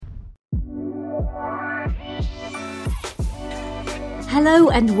Hello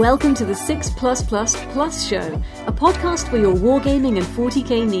and welcome to the 6+++ Show, a podcast for your wargaming and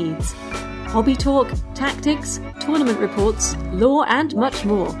 40k needs. Hobby talk, tactics, tournament reports, lore and much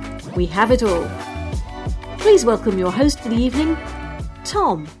more. We have it all. Please welcome your host for the evening,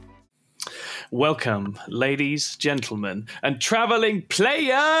 Tom. Welcome, ladies, gentlemen, and travelling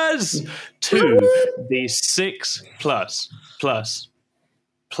players to the 6+++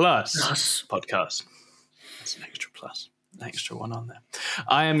 podcast. That's an extra plus. An extra one on there.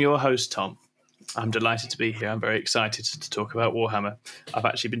 I am your host, Tom. I'm delighted to be here. I'm very excited to talk about Warhammer. I've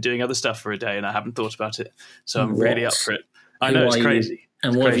actually been doing other stuff for a day and I haven't thought about it, so I'm really up for it. I know, it's crazy.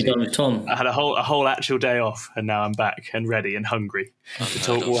 And what have you done with Tom? I had a whole actual day off and now I'm back and ready and hungry to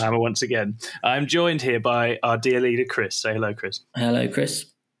talk Warhammer once again. I'm joined here by our dear leader, Chris. Say hello, Chris. Hello, Chris.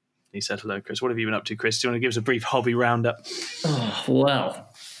 He said hello, Chris. What have you been up to, Chris? Do you want to give us a brief hobby roundup? Oh, well,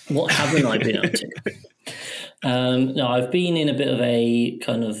 what haven't I been up to? No, I've been in a bit of a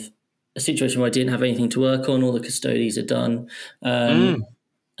kind of a situation where I didn't have anything to work on. All the custodies are done. And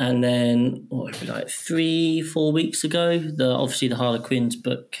then, like 3-4 weeks ago, obviously the Harlequins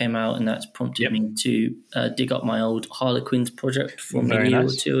book came out, and that's prompted me to dig up my old Harlequins project from a year or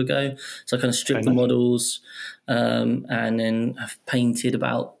two ago. So I kind of stripped the models, and then I've painted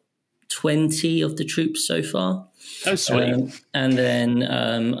about 20 of the troops so far. Oh, sweet. And then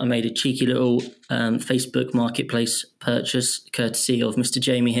I made a cheeky little Facebook marketplace purchase, courtesy of Mr.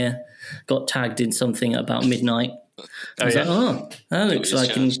 Jamie here. Got tagged in something at about midnight. I was like, that looks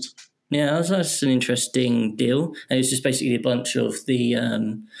like that's an interesting deal. And it's just basically a bunch of the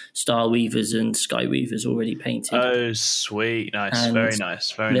Star Weavers and Sky Weavers already painted. Oh, sweet. Nice. And very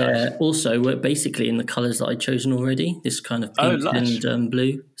nice. Very nice. Also, we're basically in the colours that I'd chosen already, this kind of pink and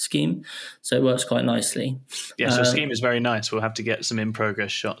blue scheme. So it works quite nicely. Yeah, so the scheme is very nice. We'll have to get some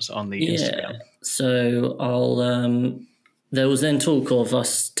in-progress shots on the Instagram. So there was then talk of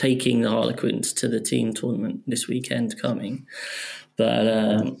us taking the Harlequins to the team tournament this weekend coming.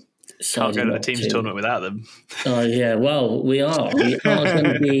 But can't go to the team's tournament without them. Oh, yeah. Well, we are. We are going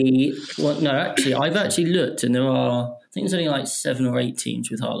to be... Well, no, actually, I've actually looked, and there are... I think there's only like 7 or 8 teams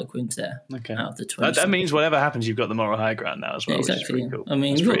with Harlequins there. Okay. Out of the 20. That means whatever happens, you've got the moral high ground now as well. Yeah, exactly. Which is pretty cool. I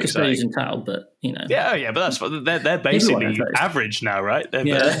mean, you've got Custodians and Tau, but, you know. Yeah, but they're basically average now, right?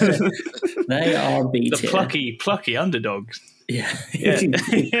 They are B tier. The plucky underdogs. Yeah.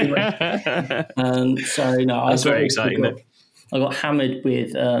 So, no, that's very exciting. I got hammered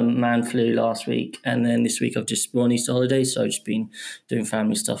with man flu last week, and then this week I've just been on Easter holidays, so I've just been doing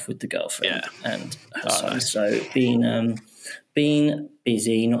family stuff with the girlfriend and her son. Nice. So been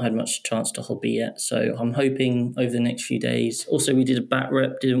busy, not had much chance to hobby yet. So I'm hoping over the next few days. Also, we did a bat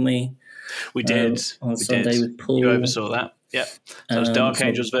rep, didn't we? We did on Sunday with Paul. You oversaw that. Yep. That was Dark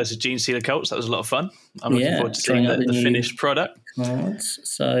Angels versus Gene Stealer Colts. That was a lot of fun. I'm looking forward to seeing the finished product.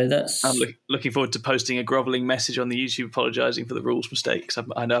 So that's. I'm looking forward to posting a grovelling message on the YouTube apologising for the rules mistakes. I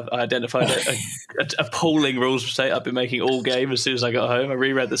identified a appalling rules mistake I've been making all game. As soon as I got home, I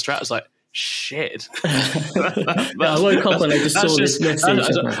reread the strat. I was like, shit. I woke up and I just saw this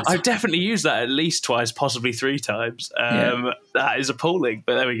message. I've definitely used that at least twice, possibly 3 times. That is appalling,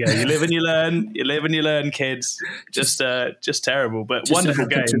 but there we go. You live and you learn. You live and you learn, kids. Just terrible, but just wonderful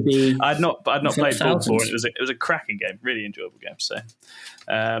game. I'd not played full before. It was a cracking game, really enjoyable game. So,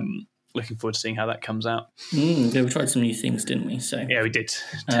 looking forward to seeing how that comes out. Yeah, we tried some new things, didn't we? So yeah, we did.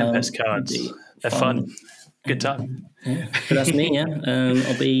 Tempest cards. They're fun. Good time. Yeah. But that's me,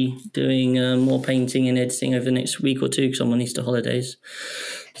 I'll be doing more painting and editing over the next week or two because I'm on Easter holidays.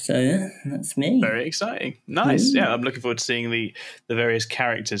 So, that's me. Very exciting. Nice. Yeah, I'm looking forward to seeing the various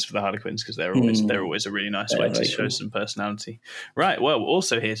characters for the Harlequins because they're always a really nice way to show some personality. Right, well,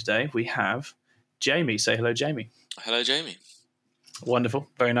 also here today we have Jamie. Say hello, Jamie. Hello, Jamie. Wonderful.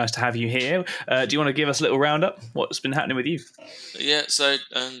 Very nice to have you here. Do you want to give us a little roundup? What's been happening with you? Yeah, so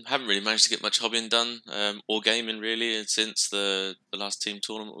haven't really managed to get much hobbying done or gaming really since the last team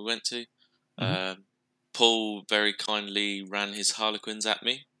tournament we went to. Paul very kindly ran his Harlequins at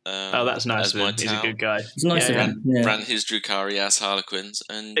me. That's nice of him. He's a good guy. It's nice of him. Ran his Drukhari as Harlequins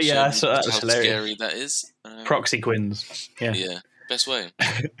and that's how hilarious. Scary that is. Proxy Quins. Yeah. Best way.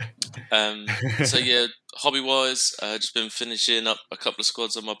 So yeah, hobby-wise, just been finishing up a couple of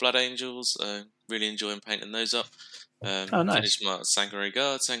squads of my Blood Angels. Really enjoying painting those up. Nice. Finished my Sangharry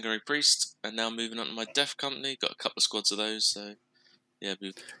Guard, Sangharry Priest, and now moving on to my Death Company. Got a couple of squads of those, so yeah.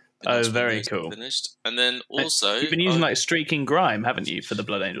 Very cool. Finished. And then also... You've been using like Streaking Grime, haven't you, for the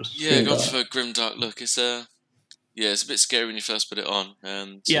Blood Angels? Yeah, gone for a Grimdark look. It's Yeah, it's a bit scary when you first put it on.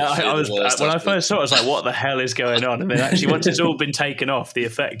 Yeah, I was when I first saw it, I was like, "What the hell is going on?" And then actually, once it's all been taken off, the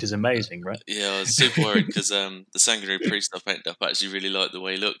effect is amazing, right? Yeah, I was super worried because the Sangreal Priest I painted up, I actually really liked the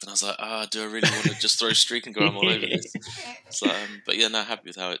way he looked, and I was like, do I really want to just throw Streaking Grime all over this? It's like, but yeah, no, happy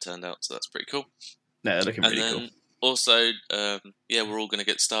with how it turned out, so that's pretty cool. No, they're looking really cool. Also, we're all going to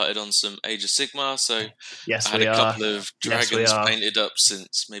get started on some Age of Sigmar. So yes, I had a couple of dragons painted up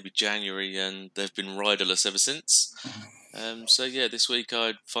since maybe January, and they've been riderless ever since. So yeah, this week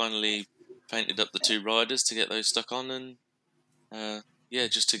I finally painted up the 2 riders to get those stuck on, and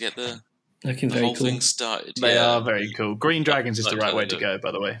just to get the whole thing started. They are very cool. Green dragons is the right way to go,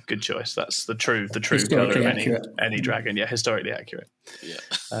 by the way. Good choice. That's the true colour of any dragon. Yeah, historically accurate. Yeah.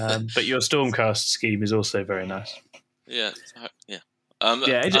 But your Stormcast scheme is also very nice. Yeah.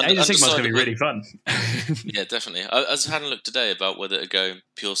 Age of Sigmar is going to be really fun. Yeah, definitely. I was having a look today about whether to go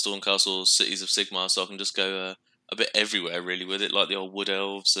pure Stormcast or Cities of Sigmar, so I can just go a bit everywhere really with it, like the old Wood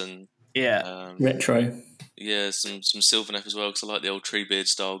Elves and retro. Yeah, some Sylvaneth as well, because I like the old Treebeard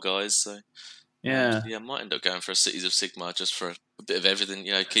style guys. So I might end up going for a Cities of Sigmar just for a bit of everything.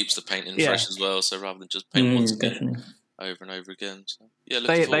 Keeps the painting fresh as well. So rather than just paint once again, over and over again. So,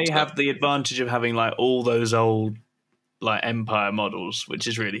 they have the advantage of having like all those old like Empire models, which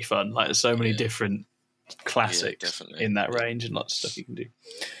is really fun. Like there's so many different classics in that range, and lots of stuff you can do.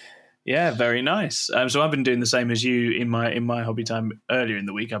 Yeah, very nice. So I've been doing the same as you in my hobby time earlier in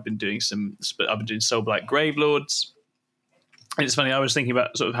the week. I've been doing Soulblight Gravelords. And it's funny, I was thinking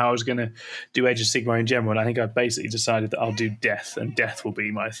about sort of how I was going to do Age of Sigmar in general, and I think I've basically decided that I'll do Death, and Death will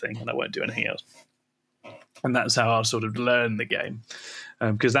be my thing, and I won't do anything else. And that's how I'll sort of learn the game.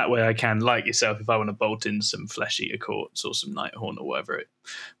 Because that way I can, like yourself, if I want to bolt in some Flesh Eater Courts or some Nighthorn or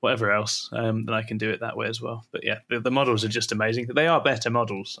whatever else, then I can do it that way as well. But yeah, the models are just amazing. They are better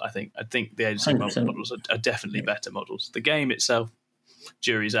models, I think. I think the Age of Sigmar models are definitely better models. The game itself,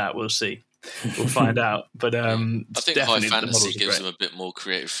 jury's out, we'll see. We'll find out. But I think High Fantasy gives them a bit more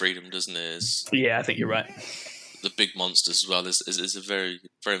creative freedom, doesn't it? Yeah, I think you're right. The big monsters as well is a very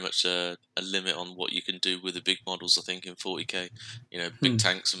very much a limit on what you can do with the big models. I think in 40k, big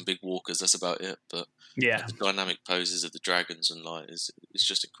tanks and big walkers, that's about it. But the dynamic poses of the dragons and light is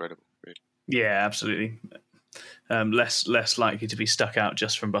just incredible, really. Yeah, absolutely. Less likely to be stuck out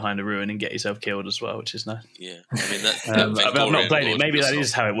just from behind a ruin and get yourself killed as well, which is nice. Yeah, I mean I've not played it. Maybe that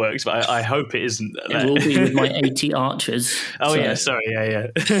is how it works, but I hope it isn't. It will be with my 80 archers. Oh yeah, sorry, yeah.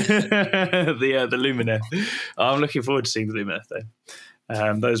 the Lumineth. I'm looking forward to seeing the Lumineth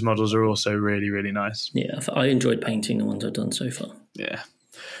though. Those models are also really really nice. Yeah, I enjoyed painting the ones I've done so far. Yeah,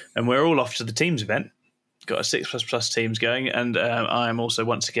 and we're all off to the teams event. Got a 6++ teams going, and I am also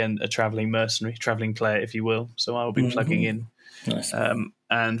once again a travelling player, if you will. So I will be plugging in, nice.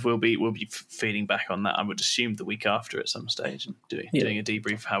 And we'll be feeding back on that. I would assume the week after at some stage, and doing a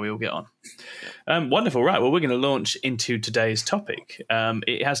debrief of how we all get on. Wonderful, right? Well, we're going to launch into today's topic.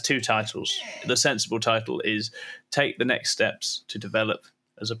 It has 2 titles. The sensible title is "Take the Next Steps to Develop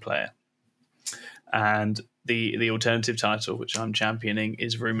as a Player," and the alternative title, which I'm championing,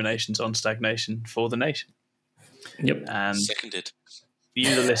 is "Ruminations on Stagnation for the Nation." Yep. And seconded.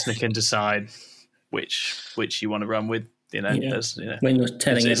 You, the listener, can decide which you want to run with. When you're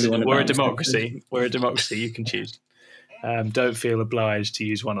telling everyone, we're a democracy. We're a democracy. You can choose. Don't feel obliged to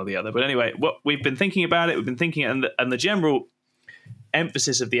use one or the other. But anyway, what we've been thinking about it. We've been thinking, and the general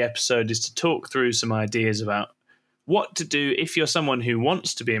emphasis of the episode is to talk through some ideas about what to do if you're someone who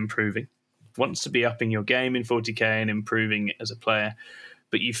wants to be improving, wants to be upping your game in 40k and improving as a player,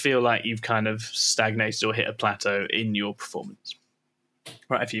 but you feel like you've kind of stagnated or hit a plateau in your performance.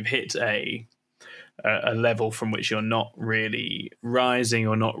 Right? If you've hit a level from which you're not really rising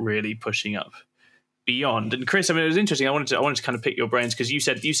or not really pushing up beyond. And Chris, I mean, it was interesting. I wanted to kind of pick your brains because you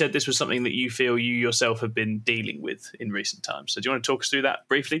said this was something that you feel you yourself have been dealing with in recent times. So do you want to talk us through that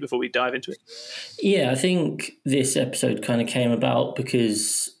briefly before we dive into it? Yeah, I think this episode kind of came about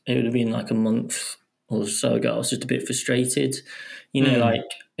because it would have been like a month or so ago. I was just a bit frustrated.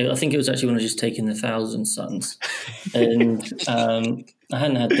 I think it was actually when I was just taking the Thousand Suns, and I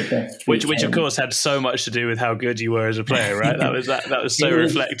hadn't had the best. Which of course had so much to do with how good you were as a player, right? That was so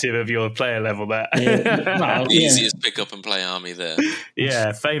reflective of your player level there. Easiest pick up and play army there.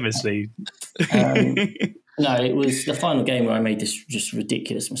 Yeah, famously. No, it was the final game where I made this just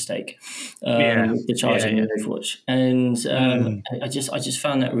ridiculous mistake with the charging in Overwatch, and I just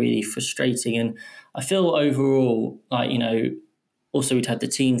found that really frustrating. And I feel overall, also we'd had the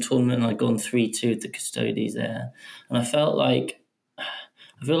team tournament and I'd gone 3-2 with the Custodes there, and I feel like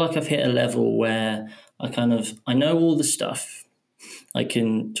I've hit a level where I know all the stuff, I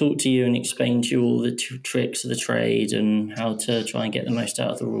can talk to you and explain to you all the tricks of the trade and how to try and get the most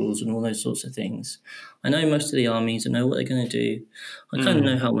out of the rules and all those sorts of things. I know most of the armies. I know what they're going to do. I kind of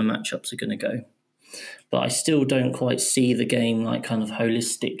know how my matchups are going to go. But I still don't quite see the game like kind of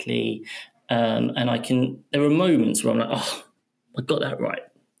holistically. And there are moments where I'm like, oh, I got that right.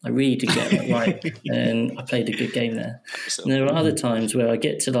 I really did get that right. And I played a good game there. And there are other times where I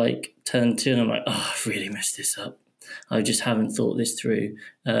get to like turn 2 and I'm like, oh, I've really messed this up. I just haven't thought this through.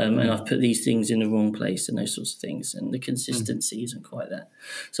 And I've put these things in the wrong place and those sorts of things. And the consistency isn't quite there.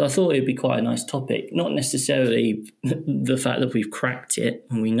 So I thought it'd be quite a nice topic. Not necessarily the fact that we've cracked it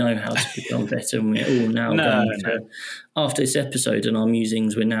and we know how to become better. And we're all now after this episode and our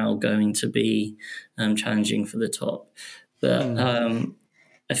musings, we're now going to be challenging for the top. But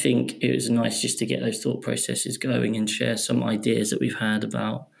I think it was nice just to get those thought processes going and share some ideas that we've had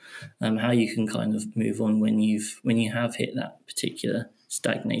about how you can kind of move on when you have hit that particular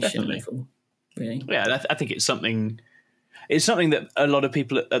stagnation level. Really, yeah. I think it's something that a lot of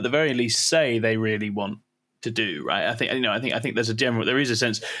people, at the very least, say they really want to do. Right? I think there's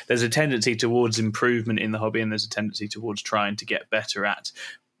a tendency towards improvement in the hobby, and there's a tendency towards trying to get better at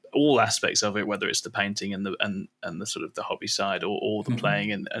all aspects of it, whether it's the painting and the sort of the hobby side or the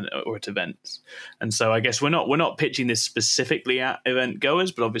playing or at events. And so I guess we're not pitching this specifically at event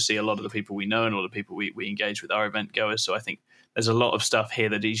goers, but obviously a lot of the people we know and a lot of people we engage with are event goers. So I think there's a lot of stuff here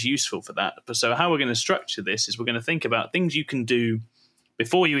that is useful for that. But so how we're going to structure this is we're going to think about things you can do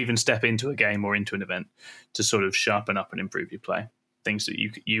before you even step into a game or into an event to sort of sharpen up and improve your play. Things that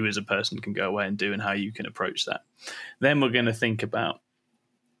you as a person can go away and do and how you can approach that. Then we're going to think about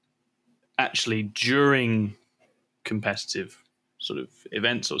actually during competitive sort of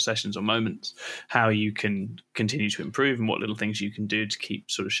events or sessions or moments, how you can continue to improve and what little things you can do to keep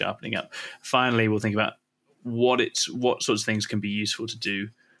sort of sharpening up. Finally, we'll think about what sorts of things can be useful to do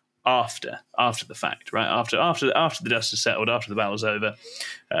after the fact, right? After the dust has settled, after the battle's over,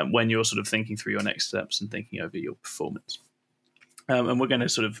 when you're sort of thinking through your next steps and thinking over your performance. And I'm going to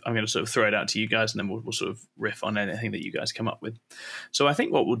sort of throw it out to you guys, and then we'll sort of riff on anything that you guys come up with. So I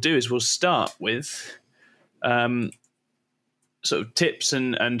think what we'll do is we'll start with sort of tips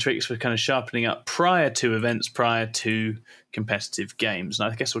and tricks for kind of sharpening up prior to events, prior to competitive games.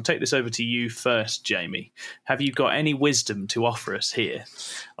 And I guess we'll take this over to you first, Jamie. Have you got any wisdom to offer us here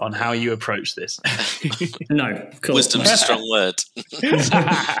on how you approach this? No, cool. Wisdom's a strong word.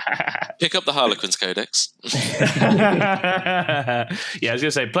 Pick up the Harlequins Codex. Yeah, I was going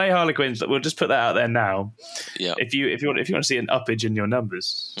to say play Harlequins. We'll just put that out there now. Yeah. If you want to see an uppage in your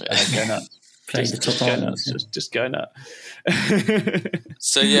numbers, go nuts. Just go nuts.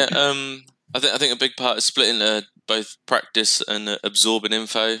 So yeah, I think a big part is splitting both practice and absorbing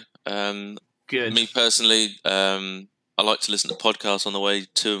info. Good. Me personally, I like to listen to podcasts on the way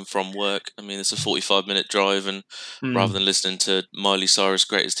to and from work. I mean, it's a 45-minute drive, and rather than listening to Miley Cyrus'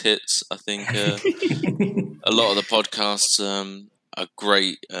 greatest hits, I think a lot of the podcasts are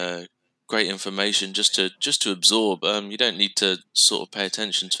great information just to absorb. You don't need to sort of pay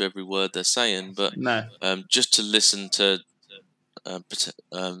attention to every word they're saying, but just to listen to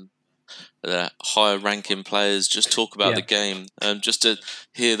the higher ranking players just talk about the game, just to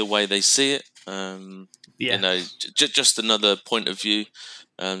hear the way they see it. You know, just another point of view.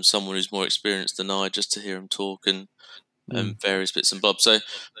 Someone who's more experienced than I, just to hear him talk and various bits and bobs. So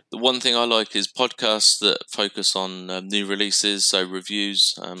the one thing I like is podcasts that focus on new releases, so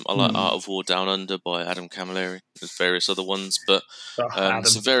reviews. I like Art of War Down Under by Adam Camilleri. There's various other ones, but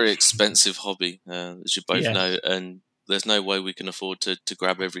it's a very expensive hobby, as you both know, and there's no way we can afford to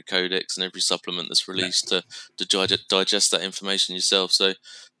grab every codex and every supplement that's released to digest that information yourself. So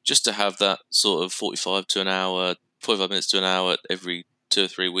just to have that sort of 45 minutes to an hour every 2 or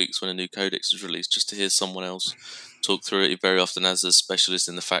 3 weeks when a new codex is released, just to hear someone else talk through it. He very often has a specialist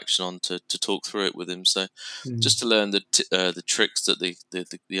in the faction on to talk through it with him. So just to learn the tricks that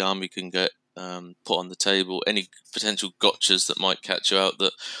the army can get put on the table, any potential gotchas that might catch you out,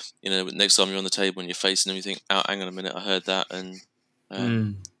 that, you know, next time you're on the table and you're facing them, you think, oh, hang on a minute, I heard that, and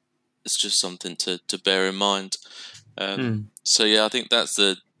it's just something to bear in mind. So yeah, I think that's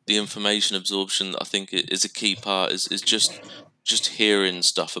the information absorption that I think is a key part, is just hearing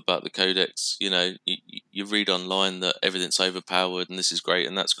stuff about the codex. You know, you read online that everything's overpowered and this is great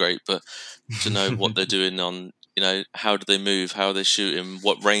and that's great, but to know what they're doing on, you know, how do they move, how are they shooting,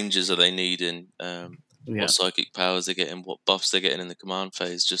 what ranges are they needing, what psychic powers they're getting, what buffs they're getting in the command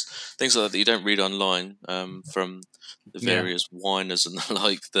phase, just things like that you don't read online from the various whiners and the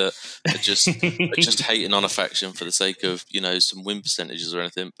like that are just hating on a faction for the sake of, some win percentages or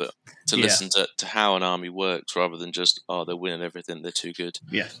anything, but to listen to how an army works rather than just, they're winning everything, they're too good.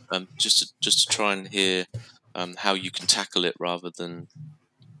 Yeah. Just to try and hear how you can tackle it rather than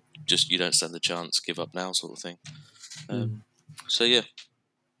just you don't stand the chance, give up now sort of thing. So yeah.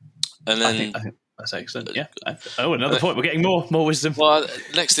 And then I think that's excellent. Yeah. Another point. We're getting more wisdom. Well,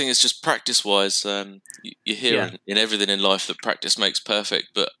 next thing is just practice-wise. You hear in everything in life that practice makes perfect,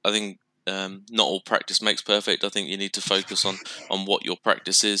 but I think not all practice makes perfect. I think you need to focus on what your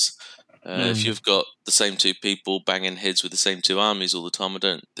practice is. If you've got the same two people banging heads with the same two armies all the time, I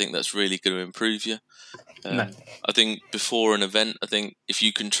don't think that's really going to improve you. No. I think before an event, if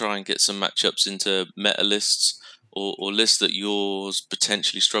you can try and get some matchups into meta lists or lists that yours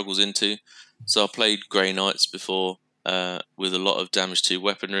potentially struggles into. So I played Grey Knights before with a lot of damage to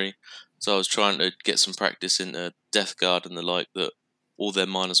weaponry. So I was trying to get some practice into Death Guard and the like, that all their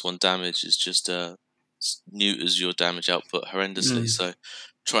 -1 damage is just neuters your damage output horrendously. So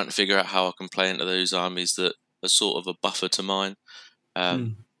trying to figure out how I can play into those armies that are sort of a buffer to mine.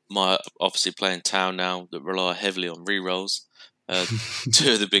 My obviously playing Town now that rely heavily on rerolls.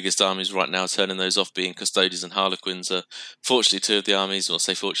 Two of the biggest armies right now, turning those off, being Custodians and Harlequins, are fortunately two of the armies, or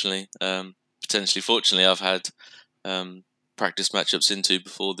say fortunately, potentially fortunately, I've had practice matchups into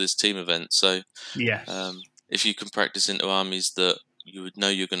before this team event. So if you can practice into armies that you would know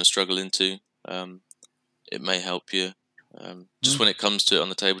you're going to struggle into, it may help you. Just when it comes to it on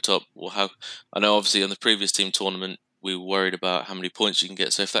the tabletop, I know obviously on the previous team tournament, we were worried about how many points you can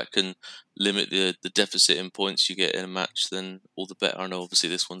get. So if that can limit the deficit in points you get in a match, then all the better. I know obviously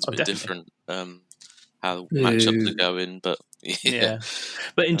this one's a bit different, how matchups are going, but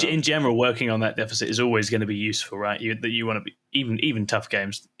But in general, working on that deficit is always going to be useful, right? You want to be even tough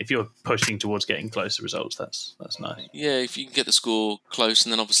games. If you're pushing towards getting closer results, that's nice. Yeah, if you can get the score close,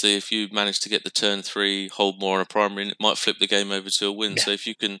 and then obviously if you manage to get the turn 3, hold more on a primary, it might flip the game over to a win. So if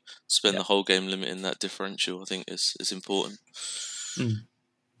you can spend the whole game limiting that differential, I think is important.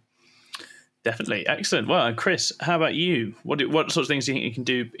 Definitely. Excellent. Well, Chris, how about you? What sorts of things do you think you can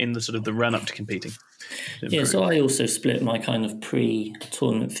do in the sort of the run up to competing? Yeah, so I also split my kind of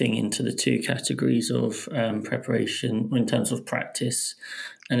pre-tournament thing into the two categories of preparation in terms of practice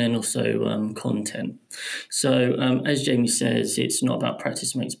and then also content. So as Jamie says, it's not about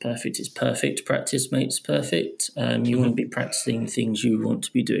practice makes perfect, it's perfect practice makes perfect. You want to be practicing things you want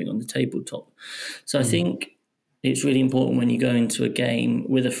to be doing on the tabletop. So I think it's really important when you go into a game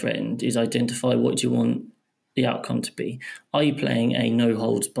with a friend is identify what you want the outcome to be. Are you playing a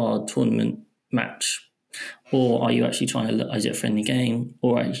no-holds-barred tournament match? Or are you actually trying to, is it a friendly game?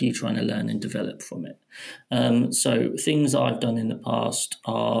 Or are you trying to learn and develop from it? So things that I've done in the past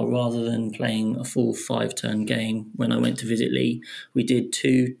are, rather than playing a full 5-turn game, when I went to visit Lee, we did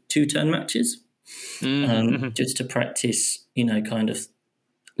two-turn matches just to practice, kind of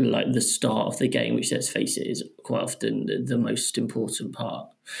like the start of the game, which, let's face it, is quite often the most important part.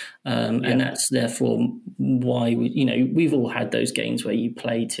 And that's therefore why we've all had those games where you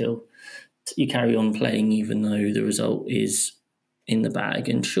play till you carry on playing even though the result is in the bag.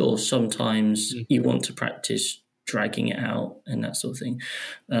 And sure, sometimes you want to practice dragging it out and that sort of thing,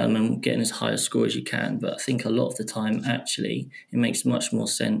 and getting as high a score as you can. But I think a lot of the time, actually, it makes much more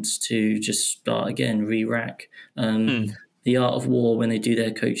sense to just start again, re-rack. The Art of War, when they do their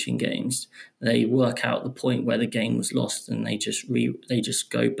coaching games, they work out the point where the game was lost, and they just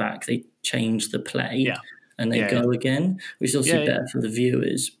go back. They change the play, and they go again, which is also better for the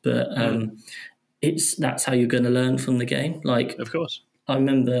viewers. But that's how you're going to learn from the game. Like, of course, I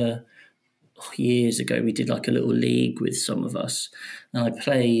remember years ago we did like a little league with some of us, and I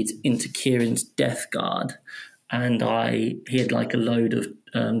played into Kieran's Death Guard, and he had like a load of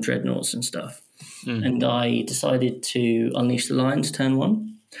dreadnoughts and stuff. And I decided to unleash the lions turn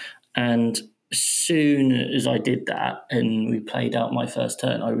 1. And as soon as I did that and we played out my first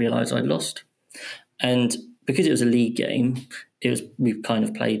turn, I realised I'd lost. And because it was a league game, we kind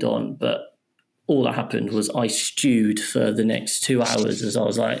of played on. But all that happened was I stewed for the next 2 hours as I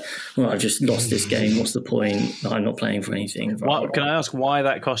was like, well, I just lost this game. What's the point? I'm not playing for anything. Can I ask why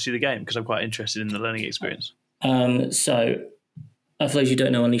that cost you the game? Because I'm quite interested in the learning experience. So... for those who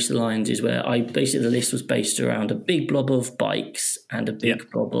don't know, Unleash the Lions is where the list was based around a big blob of bikes and a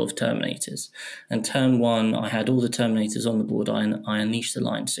big blob of Terminators. And turn 1, I had all the Terminators on the board. I unleashed the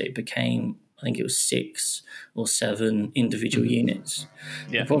Lions, so it became, I think it was 6 or 7 individual units.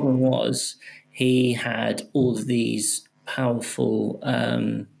 The problem was he had all of these powerful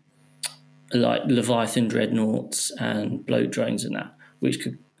like Leviathan dreadnoughts and bloat drones and that,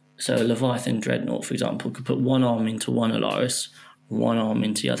 so a Leviathan dreadnought, for example, could put one arm into one Alaris, one arm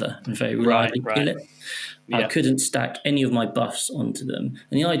into the other, and very reliably kill it. I couldn't stack any of my buffs onto them.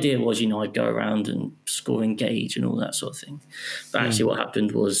 And the idea was, I'd go around and score engage and all that sort of thing. But actually what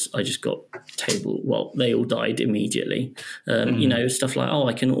happened was I just got they all died immediately. Stuff like,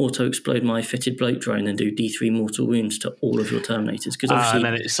 I can auto-explode my fitted bloat drone and do D3 mortal wounds to all of your Terminators. And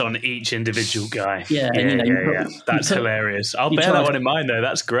then it's on each individual guy. Yeah. That's hilarious. I'll bear that one in mind, though.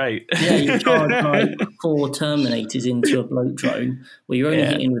 That's great. Yeah, you charge like 4 Terminators into a bloat drone where you're only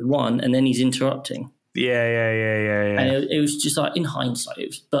hitting with one and then he's interrupting. Yeah. And it was just like, in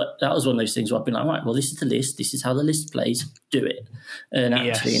hindsight, but that was one of those things where I've been like, right, well, this is the list. This is how the list plays. Do it. And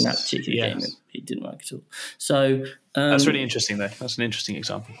actually, in that particular game, it didn't work at all. So that's really interesting, though. That's an interesting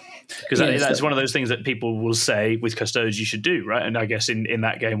example. Because that's one of those things that people will say with Custodes you should do, right? And I guess in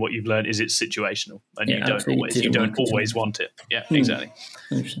that game, what you've learned is it's situational. And you don't always want it. Yeah, exactly.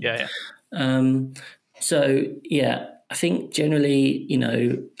 Yeah. I think generally,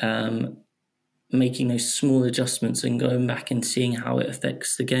 making those small adjustments and going back and seeing how it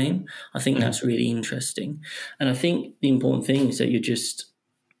affects the game, I think that's really interesting. And I think the important thing is that you're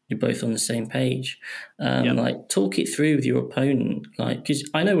both on the same page. Like, talk it through with your opponent. Like, because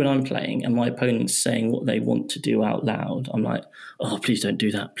I know when I'm playing and my opponent's saying what they want to do out loud, I'm like, oh, please don't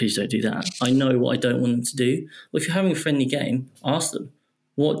do that. Please don't do that. I know what I don't want them to do. Well, if you're having a friendly game, ask them,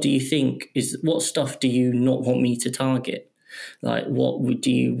 what do you think what stuff do you not want me to target? Like,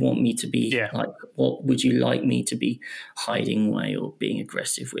 do you want me to be like? What would you like me to be hiding away or being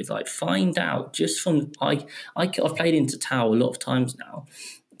aggressive with? Like, find out just from I've played into Tau a lot of times now,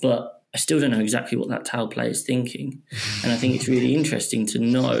 but I still don't know exactly what that Tau player is thinking, and I think it's really interesting to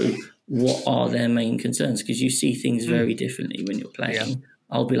know what are their main concerns, because you see things very differently when you're playing. Yeah.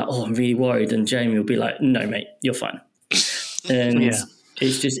 I'll be like, oh, I'm really worried, and Jamie will be like, no, mate, you're fine. And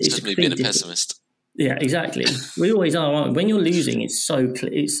it's just me being a pessimist. Yeah, exactly. We always are, aren't we? When you're losing, it's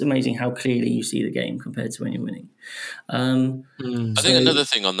it's amazing how clearly you see the game compared to when you're winning. I think another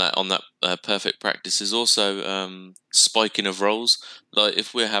thing on that perfect practice is also spiking of rolls. Like,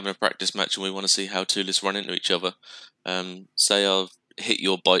 if we're having a practice match and we want to see how two lists run into each other, say I've hit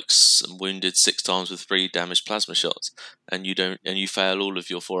your bikes and wounded 6 times with 3 damaged plasma shots, and you fail all of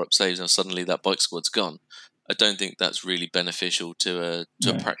your 4-up saves, and suddenly that bike squad's gone. I don't think that's really beneficial to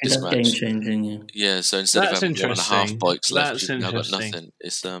a practice match. Game changing, yeah. So instead of having 1.5 bikes left, you've now got nothing.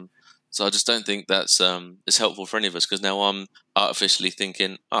 It's so I just don't think that's it's helpful for any of us, because now I'm artificially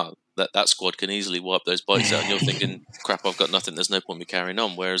thinking, that squad can easily wipe those bikes out, and you're thinking, crap, I've got nothing. There's no point in me carrying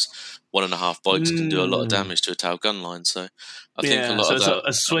on. Whereas 1.5 bikes can do a lot of damage to a Tau gun line. So I think a lot of that,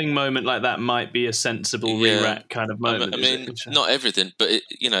 a swing moment like that might be a sensible re-rack kind of moment. I mean, not everything, but if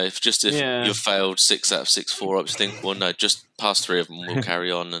you've failed 6 out of 6 4-ups, you think, well, no, just pass 3 of them, we'll carry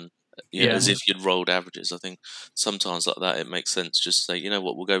on, and as if you'd rolled averages. I think sometimes like that, it makes sense just to say, you know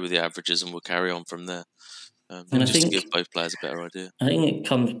what, we'll go with the averages and we'll carry on from there. And just to give both players a better idea. I think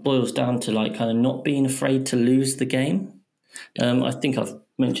it boils down to like kind of not being afraid to lose the game. I think I've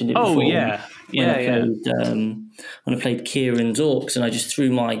mentioned it before. When I played Kieran's Orcs and I just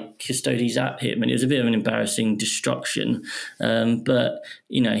threw my Custodes at him, and it was a bit of an embarrassing destruction. But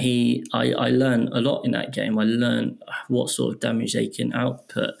I learned a lot in that game. I learned what sort of damage they can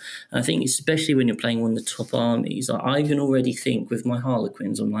output. And I think especially when you're playing one of the top armies, I can already think with my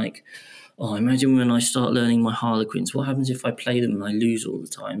Harlequins, I'm like, oh, imagine when I start learning my Harlequins, what happens if I play them and I lose all the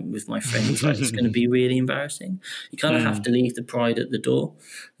time with my friends? Like, it's going to be really embarrassing. You kind of have to leave the pride at the door.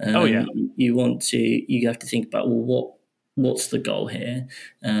 You have to think about, well, what's the goal here?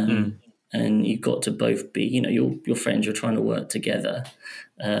 And you've got to both be, your friends, you're trying to work together.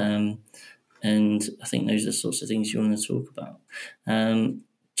 And I think those are the sorts of things you want to talk about.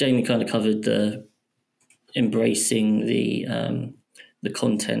 Jamie kind of covered the embracing the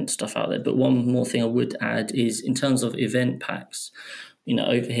content stuff out there. But one more thing I would add is in terms of event packs,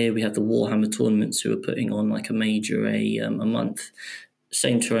 over here we have the Warhammer tournaments who are putting on like a major a month,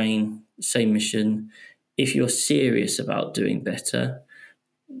 same terrain, same mission. If you're serious about doing better,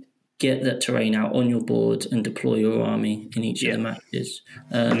 get that terrain out on your board and deploy your army in each of the matches.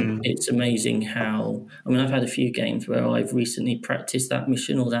 It's amazing how, I've had a few games where I've recently practiced that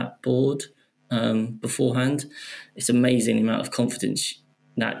mission or that board beforehand. It's amazing the amount of confidence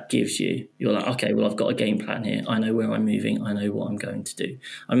that gives you. You're like, okay, well, I've got a game plan here. I know where I'm moving. I know what I'm going to do.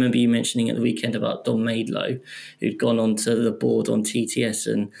 I remember you mentioning at the weekend about Don Maidlow, who'd gone onto the board on TTS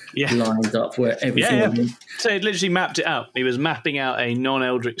and lined up where everything was. So he'd literally mapped it out. He was mapping out a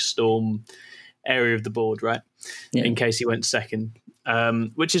non-Eldritch Storm area of the board, right? In case he went second.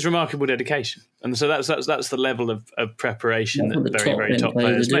 which is remarkable dedication. And so that's the level of preparation that very, very top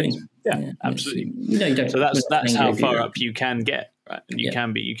players make. Yeah, absolutely. So that's how far up you can get, right? And you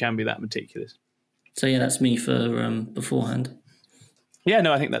can be that meticulous. So that's me for beforehand. Yeah,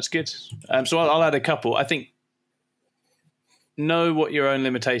 no, I think that's good. So I'll add a couple. I think know what your own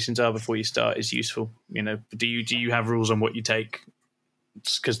limitations are before you start is useful. Do you have rules on what you take?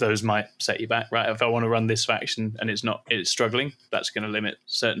 Because those might set you back, right? If I want to run this faction and it's struggling, that's going to limit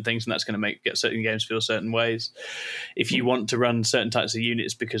certain things, and that's going to get certain games feel certain ways. If you want to run certain types of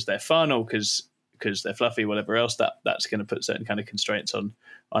units because they're fun or because they're fluffy, whatever else, that's going to put certain kind of constraints on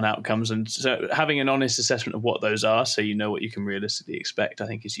outcomes. And so having an honest assessment of what those are, so you know what you can realistically expect, I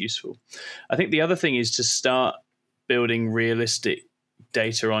think is useful. I think the other thing is to start building realistic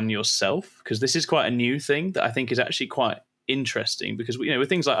data on yourself, because this is quite a new thing that I think is actually quite interesting, because with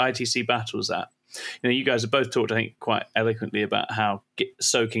things like ITC Battles, that you guys have both talked, I think, quite eloquently about how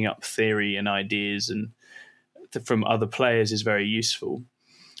soaking up theory and ideas and from other players is very useful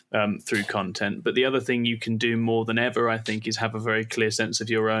through content. But the other thing you can do more than ever, I think, is have a very clear sense of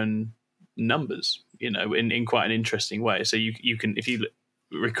your own numbers, in quite an interesting way. So you can, if you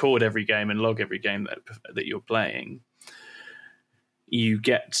record every game and log every game that you're playing, you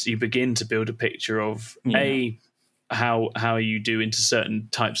begin to build a picture of how you do into certain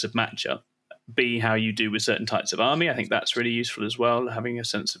types of matchup, B, how you do with certain types of army. I think that's really useful as well, having a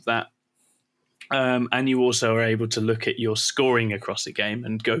sense of that. And you also are able to look at your scoring across a game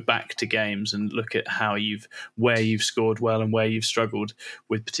and go back to games and look at where you've scored well and where you've struggled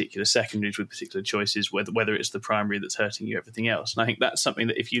with particular secondaries, with particular choices, whether it's the primary that's hurting you, everything else. And I think that's something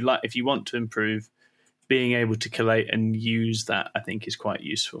that if you want to improve, being able to collate and use that, I think, is quite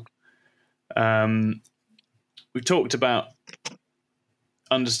useful. We've talked about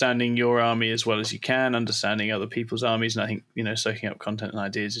understanding your army as well as you can, understanding other people's armies, and I think soaking up content and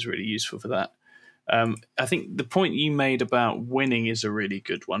ideas is really useful for that. I think the point you made about winning is a really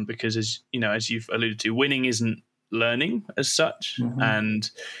good one, because as you've alluded to, winning isn't learning as such. Mm-hmm. And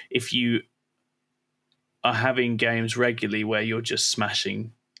if you are having games regularly where you're just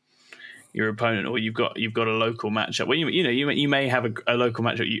smashing your opponent, or you've got a local matchup where you may have a local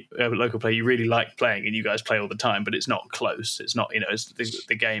matchup, a local player you really like playing, and you guys play all the time, but it's not close. It's not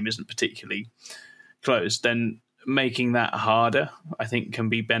the game isn't particularly close. Then making that harder, I think, can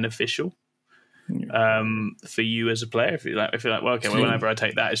be beneficial for you as a player. If you're like, well, okay, whenever I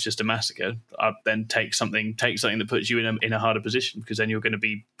take that, it's just a massacre. I'll then take something that puts you in a harder position, because then you're going to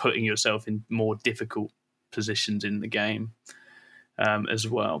be putting yourself in more difficult positions in the game as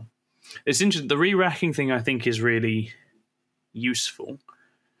well. It's interesting. The re-racking thing, I think, is really useful.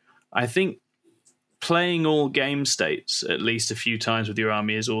 I think playing all game states at least a few times with your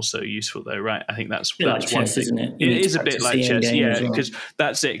army is also useful, though, right? I think that's like one chess, thing. Isn't it? It is a bit like chess, yeah, because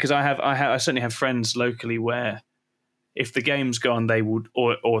that's it. Because I certainly have friends locally where if the game's gone, they would,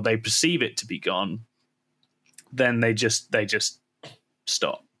 or they perceive it to be gone, then they just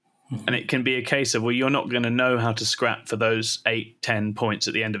stop. And it can be a case of, well, you're not going to know how to scrap for those 8-10 points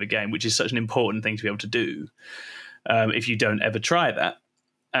at the end of a game, which is such an important thing to be able to do if you don't ever try that.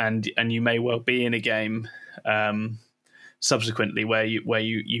 And you may well be in a game subsequently where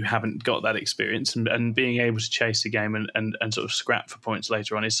you haven't got that experience, and being able to chase a game and sort of scrap for points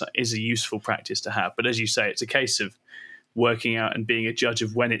later on is a useful practice to have. But as you say, it's a case of working out and being a judge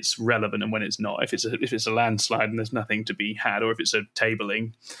of when it's relevant and when it's not. If it's a landslide and there's nothing to be had, or if it's a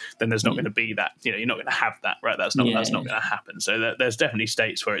tabling, then there's not going to be that. You're not going to have that, right? That's not going to happen. So there's definitely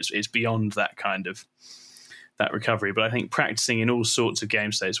states where it's beyond that kind of that recovery. But I think practicing in all sorts of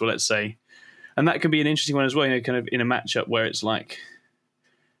game states, well, let's say, and that can be an interesting one as well. Kind of in a matchup where it's like,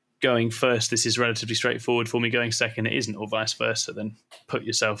 going first, this is relatively straightforward for me. Going second, it isn't, or vice versa. Then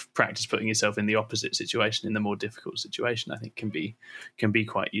practice putting yourself in the opposite situation, in the more difficult situation. I think can be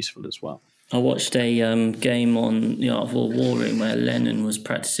quite useful as well. I watched a game on the Art of War Room where Lennon was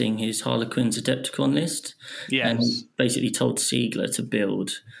practicing his Harlequins Adepticon list, and basically told Siegler to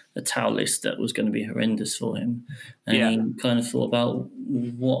build a Tau list that was going to be horrendous for him. And he kind of thought about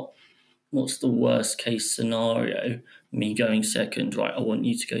what's the worst case scenario. Me going second, right? I want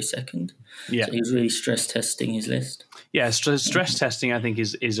you to go second. Yeah, so he was really stress testing his list. Yeah, stress testing, I think,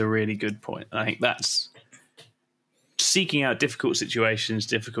 is a really good point. And I think that's seeking out difficult situations,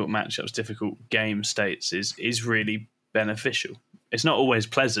 difficult matchups, difficult game states is really beneficial. It's not always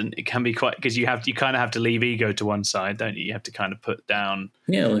pleasant. It can be quite, because you kind of have to leave ego to one side, don't you? You have to kind of put down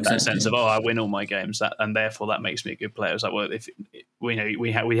that sense of, I win all my games, and therefore that makes me a good player. It's like, well,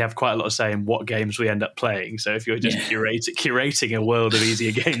 we have quite a lot of say in what games we end up playing. So if you're just curating a world of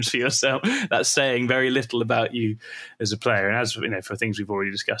easier games for yourself, that's saying very little about you as a player. And as for things we've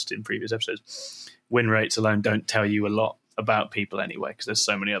already discussed in previous episodes, win rates alone don't tell you a lot about people anyway, because there's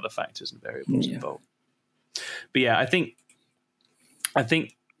so many other factors and variables involved. But yeah, I think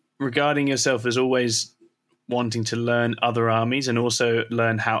regarding yourself as always wanting to learn other armies and also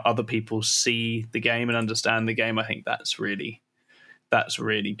learn how other people see the game and understand the game, I think that's really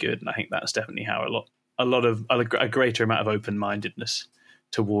good. And I think that's definitely how a greater amount of open-mindedness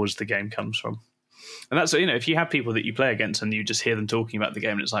towards the game comes from. And that's, if you have people that you play against and you just hear them talking about the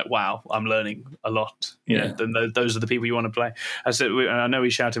game and it's like, wow, I'm learning a lot. Then those are the people you want to play. I know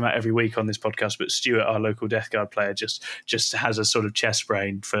we shout him out every week on this podcast, but Stuart, our local Death Guard player, just has a sort of chess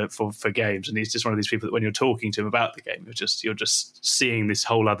brain for games. And he's just one of these people that when you're talking to him about the game, you're just seeing this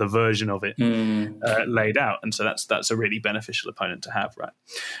whole other version of it laid out. And so that's a really beneficial opponent to have, right?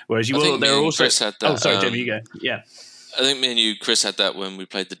 Whereas there are also... Chris had that, Jamie, you go. Yeah. I think me and you, Chris, had that when we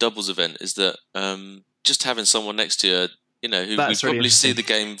played the doubles event, is that just having someone next to you, who we probably see the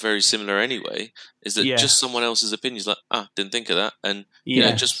game very similar anyway, is that just someone else's opinion is like, didn't think of that. And,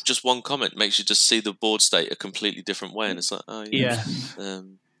 just one comment makes you just see the board state a completely different way. And it's like,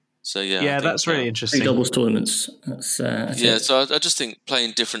 that's really interesting. Doubles tournaments. So I just think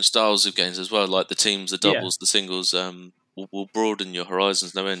playing different styles of games as well, like the teams, the doubles, the singles, will broaden your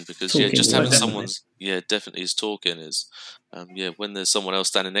horizons no end, because just having someone's definitely is talking is when there's someone else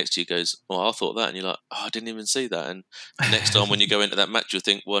standing next to you goes, I thought that, and you're like, I didn't even see that. And next time when you go into that match, you'll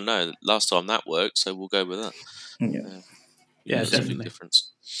think, well, no, last time that worked, so we'll go with that. Definitely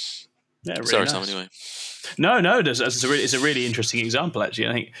difference. Really Sorry, nice. Tom. Anyway, no, it's a really interesting example actually.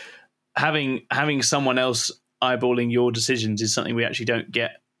 I think having someone else eyeballing your decisions is something we actually don't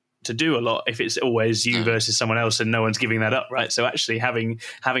get to do a lot if it's always you versus someone else and no one's giving that up, right? So actually having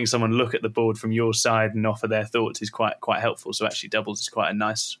someone look at the board from your side and offer their thoughts is quite helpful. So actually doubles is quite a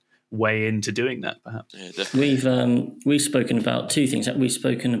nice way into doing that, perhaps. Yeah, definitely. We've spoken about two things. We've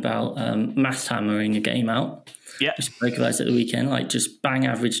spoken about mass hammering a game out. Yeah, we spoke about it at the weekend, like just bang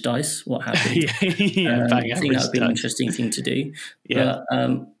average dice. What happened? Bang I think that would be an interesting thing to do. Yeah,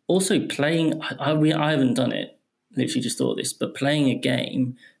 but also playing. I haven't done it. Literally just thought this, but playing a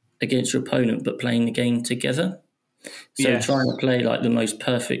game against your opponent, but playing the game together. So trying to play like the most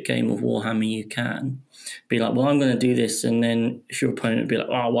perfect game of Warhammer you can. Be like, well, I'm going to do this, and then if your opponent would be like,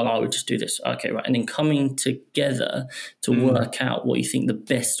 I would just do this. Okay, right. And then coming together to work out what you think the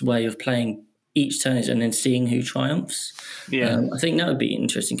best way of playing each turn is, and then seeing who triumphs. I think that would be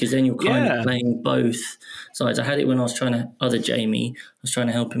interesting, because then you're kind of playing both sides. I had it when I was Jamie, I was trying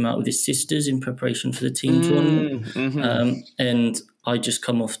to help him out with his sisters in preparation for the team tournament. And I just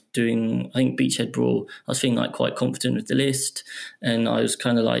come off doing, I think, Beachhead Brawl. I was feeling like quite confident with the list, and I was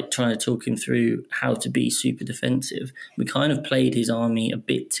kind of like trying to talk him through how to be super defensive. We kind of played his army a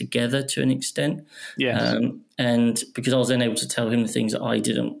bit together to an extent. And because I was then able to tell him the things that I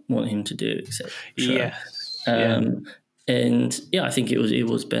didn't want him to do, etc. And I think it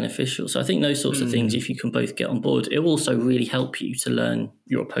was beneficial. So I think those sorts of things, if you can both get on board, it will also really help you to learn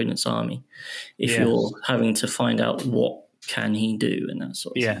your opponent's army. If you're having to find out what can he do and that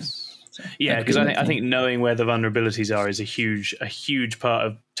sort of thing. So because I think knowing where the vulnerabilities are is a huge part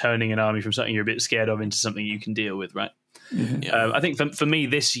of turning an army from something you're a bit scared of into something you can deal with, right? I think for me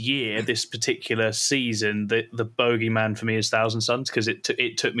this year, this particular season, the bogeyman for me is Thousand Suns, because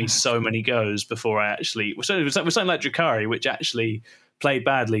it took me so many goes before I actually... So it was something like Drukhari, which actually played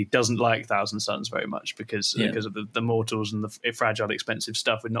badly, doesn't like Thousand Suns very much because of the mortals and the fragile, expensive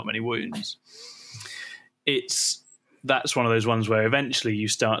stuff with not many wounds. That's one of those ones where eventually you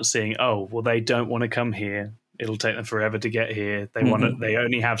start seeing, they don't want to come here. It'll take them forever to get here. They want to. They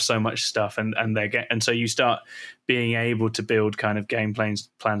only have so much stuff, and so you start being able to build kind of game plans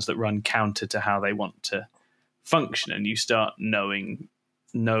that run counter to how they want to function, and you start knowing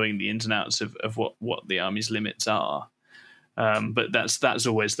the ins and outs of what the army's limits are. But that's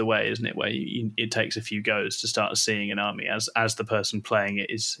always the way, isn't it? Where it takes a few goes to start seeing an army as the person playing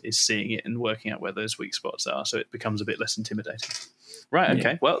it is seeing it and working out where those weak spots are. So it becomes a bit less intimidating. Right.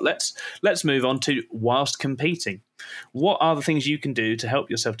 Okay. Well, let's move on to whilst competing. What are the things you can do to help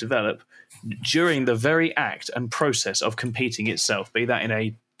yourself develop during the very act and process of competing itself? Be that in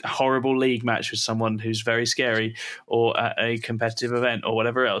a horrible league match with someone who's very scary, or at a competitive event, or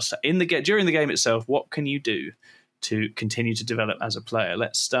whatever else. During the game itself, what can you do to continue to develop as a player?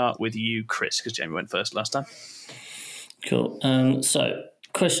 Let's start with you, Chris, because Jamie went first last time. Cool. So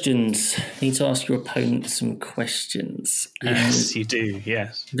questions. You need to ask your opponent some questions. Yes, you do,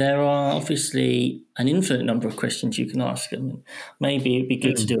 yes. There are obviously an infinite number of questions you can ask them. Maybe it'd be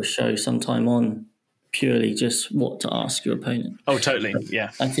good to do a show sometime on purely just what to ask your opponent. Oh, totally,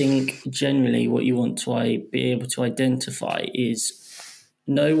 yeah. I think generally what you want to be able to identify is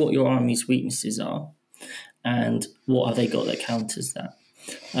know what your army's weaknesses are and what have they got that counters that.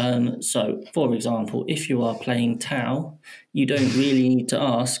 So, for example, if you are playing Tau, you don't really need to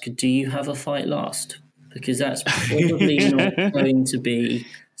ask, do you have a fight last? Because that's probably not going to be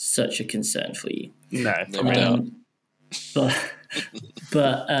such a concern for you. No, probably not.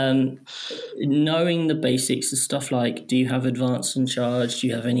 But knowing the basics of stuff like, do you have advance and charge? Do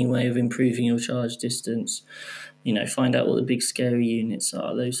you have any way of improving your charge distance? Find out what the big scary units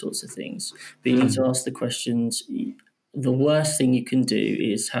are, those sorts of things. But you need to ask the questions. The worst thing you can do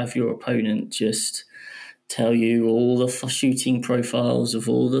is have your opponent just tell you all the shooting profiles of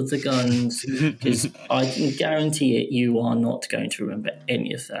all of the guns, because I can guarantee it, you are not going to remember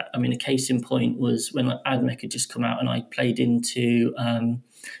any of that. I mean, a case in point was when AdMech had just come out and I played into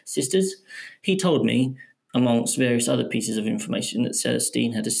Sisters. He told me, amongst various other pieces of information, that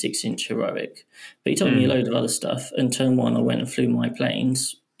Celestine had a 6-inch heroic. But he told me a load of other stuff, and turn one I went and flew my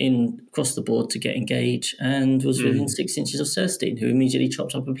planes across the board to get engaged and was within 6 inches of Celestine, who immediately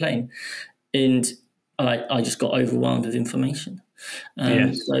chopped up a plane. And I just got overwhelmed with information.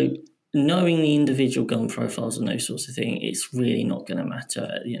 So knowing the individual gun profiles and those sorts of things, it's really not going to matter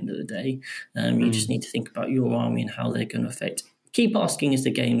at the end of the day. You just need to think about your army and how they're going to affect. Keep asking as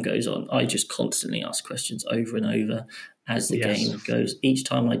the game goes on. I just constantly ask questions over and over as the game goes. Each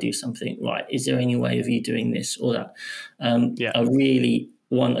time I do something, right, is there any way of you doing this or that?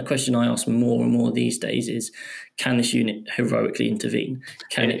 A question I ask more and more these days is, can this unit heroically intervene?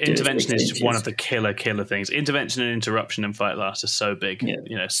 Intervention is one of the killer things. Intervention and interruption and fight last are so big.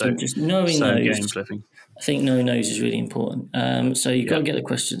 So just knowing those, game flipping. I think knowing those is really important. So you've got to get the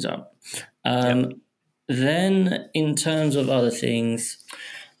questions up. Then in terms of other things,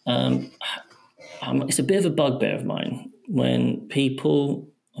 it's a bit of a bugbear of mine when people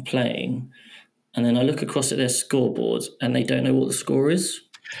are playing and then I look across at their scoreboard and they don't know what the score is.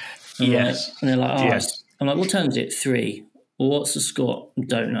 And they're like, I'm like, what turn is it? 3. Well, what's the score?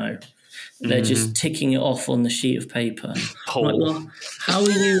 Don't know. They're just ticking it off on the sheet of paper. Like, well, how are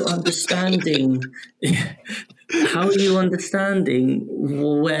you understanding? How are you understanding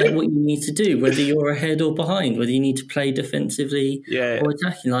what you need to do? Whether you're ahead or behind, whether you need to play defensively or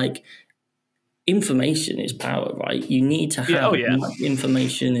attacking. Like, information is power, right? You need to have as much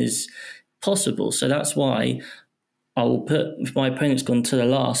information as possible. So that's why I will put, if my opponent's gone to the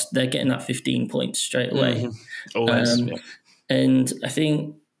last, they're getting that 15 points straight away. Always. And I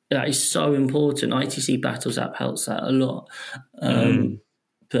think that is so important. ITC Battles app helps that a lot.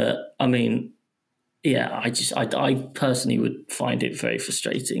 But I mean, I personally would find it very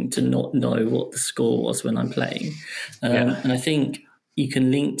frustrating to not know what the score was when I'm playing. And I think you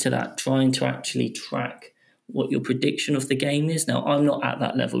can link to that, trying to actually track what your prediction of the game is. Now, I'm not at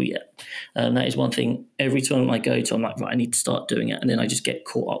that level yet. That is one thing. Every tournament I go to, I'm like, right, I need to start doing it. And then I just get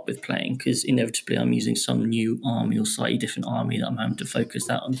caught up with playing because inevitably I'm using some new army or slightly different army that I'm having to focus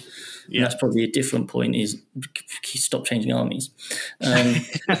that on. And that's probably a different point, is stop changing armies. But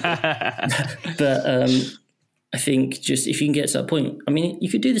I think just if you can get to that point, I mean, you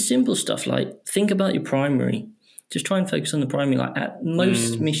could do the simple stuff like think about your primary. Just try and focus on the primary. Like at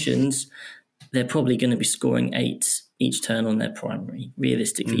most missions, they're probably going to be scoring 8s each turn on their primary.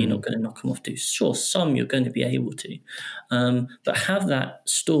 Realistically, you're not going to knock them off 2. Sure, some you're going to be able to. But have that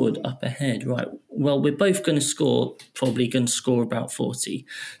stored up ahead, right? Well, we're both going to probably going to score about 40.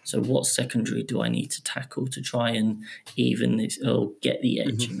 So what secondary do I need to tackle to try and even this, or get the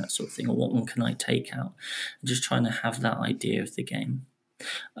edge and that sort of thing? Or what one can I take out? I'm just trying to have that idea of the game.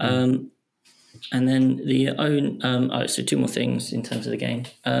 And then so 2 more things in terms of the game.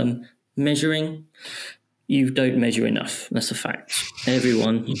 Measuring, you don't measure enough. That's a fact.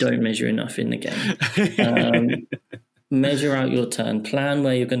 Everyone, you don't measure enough in the game. Measure out your turn. Plan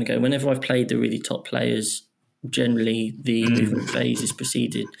where you're going to go. Whenever I've played the really top players, generally the movement phase is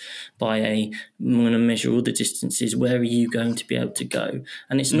preceded by I'm going to measure all the distances. Where are you going to be able to go?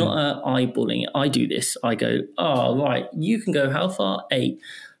 And it's not eyeballing it. I do this. I go, right, you can go how far? 8.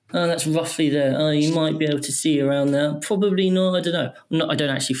 That's roughly there. You might be able to see around there. Probably not. I don't know. I don't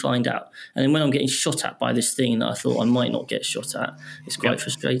actually find out. And then when I'm getting shot at by this thing that I thought I might not get shot at, it's quite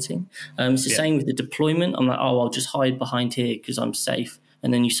frustrating. It's the same with the deployment. I'm like, I'll just hide behind here because I'm safe.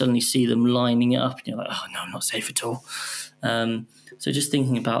 And then you suddenly see them lining it up. And you're like, no, I'm not safe at all. So just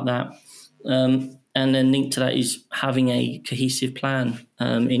thinking about that. And then linked to that is having a cohesive plan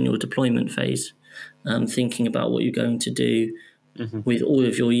in your deployment phase, thinking about what you're going to do with all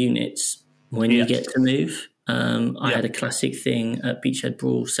of your units when you get to move. I had a classic thing at Beachhead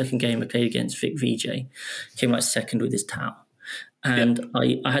Brawl, second game I played against Vic VJ, came like second with his Tau. And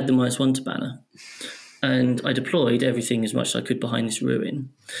I had the -1 to banner. And I deployed everything as much as I could behind this ruin.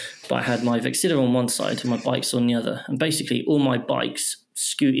 But I had my Vexilla on one side and my bikes on the other. And basically all my bikes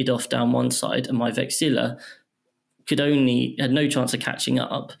scooted off down one side and my Vexilla had no chance of catching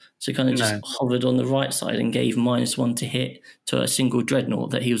up. So kind of just hovered on the right side and gave -1 to hit to a single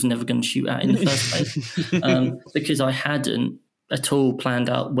Dreadnought that he was never going to shoot at in the first place. Because I hadn't at all planned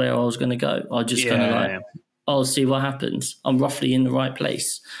out where I was going to go. I just kind of I'll see what happens. I'm roughly in the right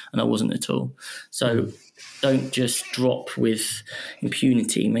place, and I wasn't at all. So don't just drop with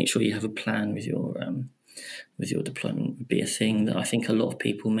impunity. Make sure you have a plan with your deployment. Would be a thing that I think a lot of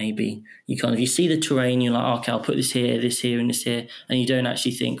people maybe you see the terrain, you're like, okay, I'll put this here, and this here, and you don't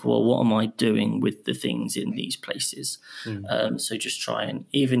actually think, well, what am I doing with the things in these places? So just try and,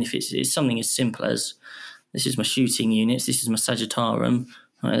 even if it's something as simple as, this is my shooting units, this is my Sagittarum.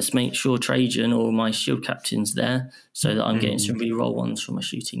 Let's make sure Trajan or my shield captain's there so that I'm getting some reroll ones from my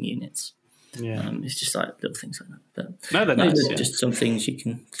shooting units. It's just like little things like that. But they're nice, just some things you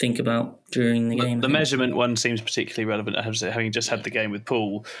can think about during the game. The measurement one seems particularly relevant. Having just had the game with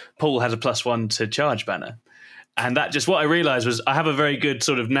Paul. Paul had a +1 to charge banner. And that just, what I realised was I have a very good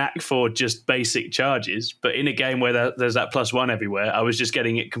sort of knack for just basic charges, but in a game where there's that +1 everywhere, I was just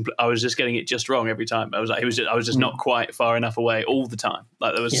getting it just wrong every time. I was just not quite far enough away all the time.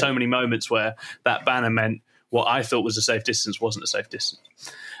 Like there was so many moments where that banner meant what I thought was a safe distance wasn't a safe distance.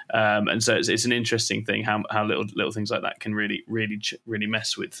 And so it's an interesting thing how little things like that can really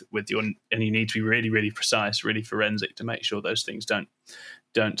mess with your, and you need to be really, really precise, really forensic to make sure those things don't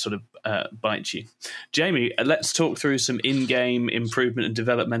sort of bite you. Jamie, let's talk through some in-game improvement and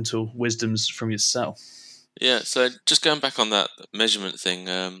developmental wisdoms from yourself. Yeah, so just going back on that measurement thing,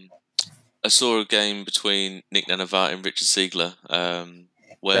 I saw a game between Nick Nanavati and Richard Siegler,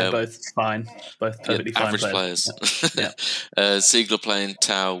 where they're both fine, both perfectly fine average players. Siegler playing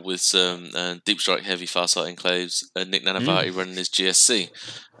Tau with some deep strike heavy farsight enclaves, and Nick Nanavati running his GSC.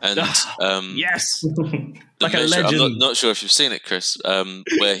 And yes, like a legend. I'm not sure if you've seen it, Chris,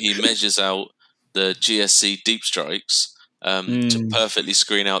 where he measures out the GSC deep strikes to perfectly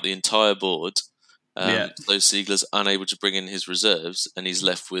screen out the entire board. So Siegler's unable to bring in his reserves, and he's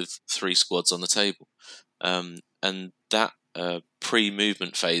left with 3 squads on the table. And that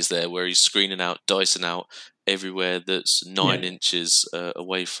pre-movement phase there, where he's screening out, dicing out everywhere that's 9 inches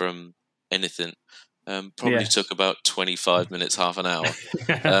away from anything. Probably took about 25 minutes, half an hour.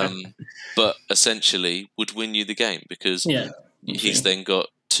 But essentially would win you the game because he's then got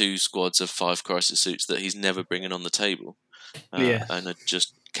 2 squads of 5 crisis suits that he's never bringing on the table. And it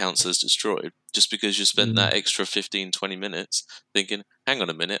just counts as destroyed. Just because you spent that extra 15-20 minutes thinking, hang on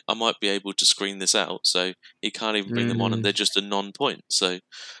a minute, I might be able to screen this out. So he can't even bring them on and they're just a non-point. So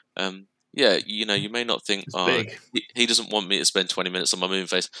you may not think, he doesn't want me to spend 20 minutes on my moving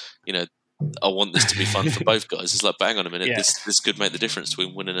phase. I want this to be fun for both guys. It's like, but hang on a minute, this could make the difference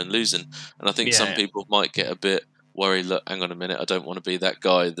between winning and losing. And I think some people might get a bit worried, look, hang on a minute, I don't want to be that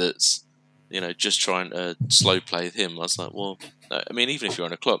guy that's, just trying to slow play him. I was like, well, no. I mean, even if you're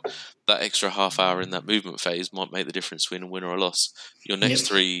on a clock, that extra half hour in that movement phase might make the difference between a win or a loss. Your next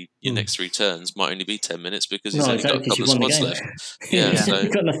three turns might only be 10 minutes because he's only got a couple of squads left. So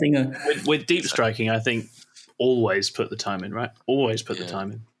you've got nothing. With deep striking, I think always put the time in, right? Always put the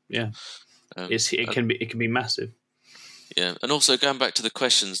time in. Yeah. It can be massive. Yeah, and also going back to the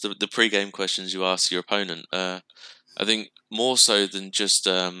questions, the pre-game questions you ask your opponent, I think more so than just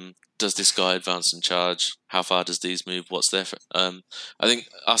does this guy advance and charge? How far does these move? What's their? I think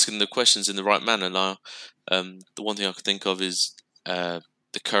asking the questions in the right manner. Now, the one thing I could think of is the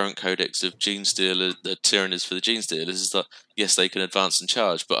current codex of Genestealer, the Tyranners for the Genestealers is that yes, they can advance and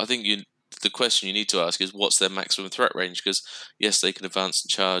charge, but I think the question you need to ask is what's their maximum threat range? Because yes, they can advance and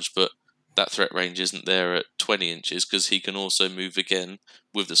charge, but that threat range isn't there at 20 inches because he can also move again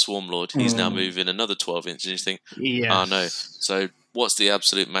with the Swarm Lord. He's now moving another 12 inches. And you think, no. So what's the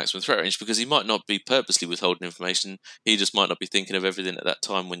absolute maximum threat range? Because he might not be purposely withholding information. He just might not be thinking of everything at that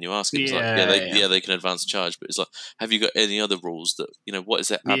time when you ask him. It's they can advance and charge. But it's like, have you got any other rules that, what is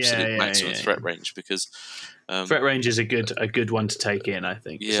their absolute maximum threat range? Because threat range is a good one to take in, I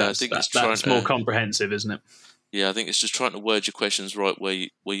think. Yeah, I think that's more comprehensive, isn't it? Yeah, I think it's just trying to word your questions right where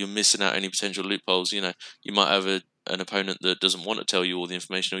you're missing out any potential loopholes. You might have a an opponent that doesn't want to tell you all the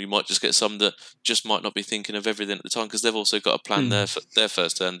information, or you might just get some that just might not be thinking of everything at the time because they've also got to plan their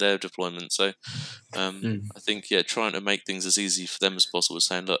first turn, their deployment. So I think, trying to make things as easy for them as possible,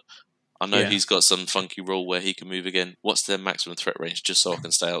 saying, look, I know he's got some funky rule where he can move again. What's their maximum threat range, just so I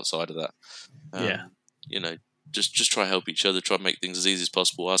can stay outside of that? You know, just try to help each other, try to make things as easy as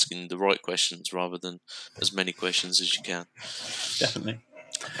possible, asking the right questions rather than as many questions as you can. Definitely.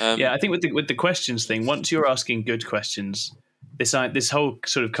 I think with the questions thing, once you're asking good questions, this whole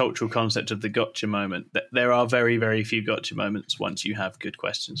sort of cultural concept of the gotcha moment, there are very, very few gotcha moments once you have good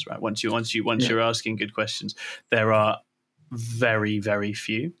questions, right? Once you're asking good questions, there are very, very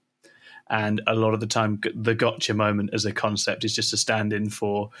few. And a lot of the time, the gotcha moment as a concept is just a stand-in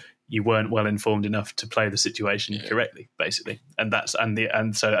for you weren't well informed enough to play the situation correctly, basically. And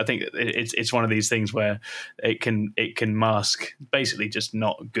so I think it's one of these things where it can mask basically just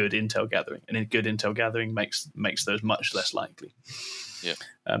not good intel gathering, and good intel gathering makes those much less likely. Yeah,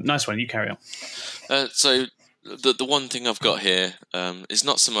 nice one. You carry on. So the one thing I've got here is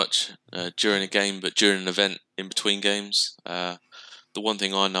not so much during a game, but during an event in between games. The one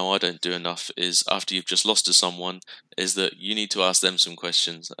thing I know I don't do enough is after you've just lost to someone is that you need to ask them some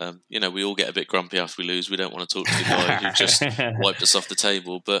questions. We all get a bit grumpy after we lose. We don't want to talk to the guy who just wiped us off the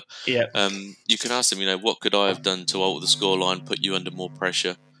table. But you can ask them, what could I have done to alter the scoreline, put you under more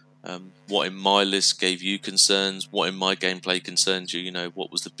pressure? What in my list gave you concerns? What in my gameplay concerned you?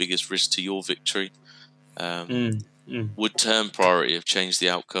 What was the biggest risk to your victory? Would turn priority have changed the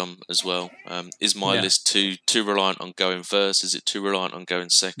outcome as well? Is my list too reliant on going first? Is it too reliant on going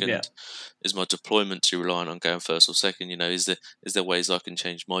second? Yeah. Is my deployment too reliant on going first or second? Is there ways I can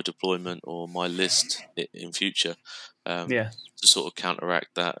change my deployment or my list in future to sort of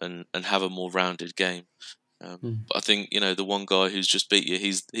counteract that and have a more rounded game? But I think the one guy who's just beat you,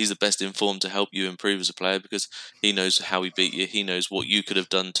 he's the best informed to help you improve as a player because he knows how he beat you. He knows what you could have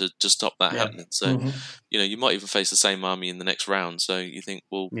done to stop that happening. So you might even face the same army in the next round. So you think,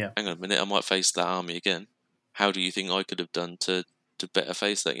 well, hang on a minute, I might face that army again. How do you think I could have done to better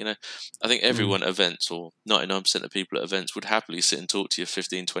face that? I think everyone at events, or 99% of people at events, would happily sit and talk to you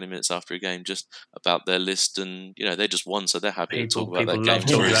 15-20 minutes after a game just about their list, and they just won, so they're happy to talk about that game.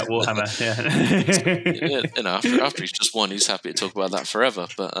 People love talking about Warhammer. After he's just won, he's happy to talk about that forever.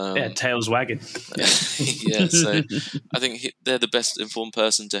 But tails wagging. So I think they're the best informed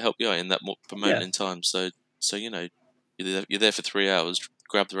person to help you out in that moment in time. So you're there for 3 hours.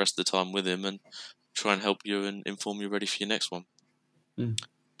 Grab the rest of the time with him and try and help you and inform you ready for your next one.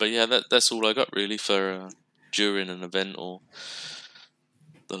 But that's all I got really for during an event or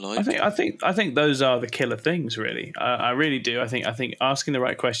the like. I think those are the killer things, really. I really do. I think asking the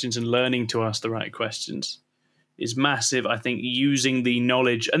right questions and learning to ask the right questions is massive. I think using the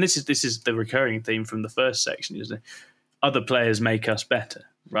knowledge, and this is the recurring theme from the first section, isn't it? Other players make us better,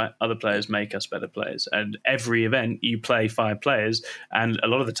 right? Other players make us better players. And every event, you play 5 players, and a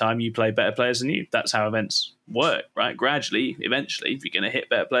lot of the time you play better players than you. That's how events work, right? Gradually, eventually, you're going to hit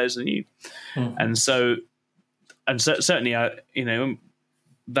better players than you. And certainly,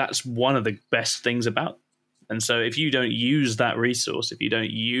 that's one of the best things about. And so if you don't use that resource, if you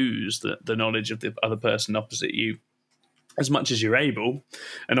don't use the knowledge of the other person opposite you as much as you're able,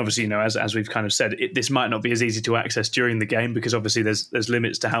 and obviously, as we've kind of said, this might not be as easy to access during the game because obviously there's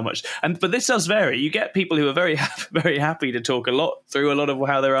limits to how much. But this does vary. You get people who are very very happy to talk through a lot of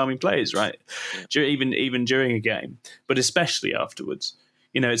how their army plays, right? Even during a game, but especially afterwards.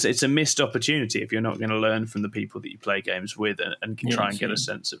 It's a missed opportunity if you're not going to learn from the people that you play games with and try and get a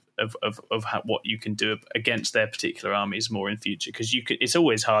sense of what you can do against their particular armies more in future. Because it's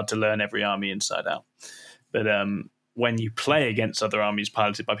always hard to learn every army inside out, but when you play against other armies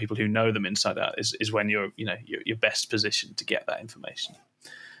piloted by people who know them inside out is when you're best positioned to get that information.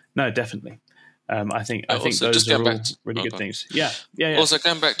 No, definitely. I think those are all really good things. Yeah. Also,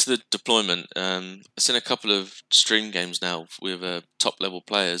 going back to the deployment, I've seen a couple of stream games now with top level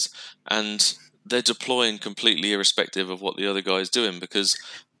players, and they're deploying completely irrespective of what the other guy is doing because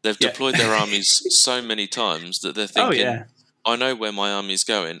they've deployed their armies so many times that they're thinking, I know where my army's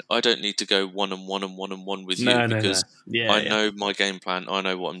going. I don't need to go 1-on-1 with you because I know my game plan. I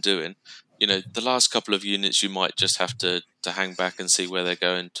know what I'm doing. The last couple of units you might just have to hang back and see where they're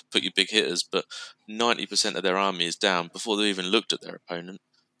going to put your big hitters, but 90% of their army is down before they've even looked at their opponent.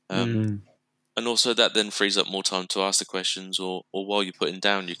 And also that then frees up more time to ask the questions, or while you're putting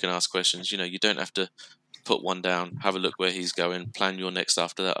down, you can ask questions. You don't have to put one down, have a look where he's going, plan your next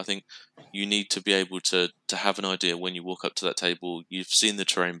after that. I think you need to be able to have an idea when you walk up to that table. You've seen the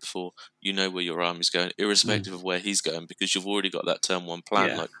terrain before, you know where your army's going, irrespective of where he's going, because you've already got that turn 1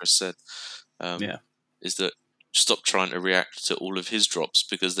 plan, like Chris said. Is that stop trying to react to all of his drops,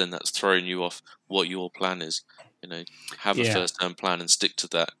 because then that's throwing you off what your plan is. Have a first turn plan and stick to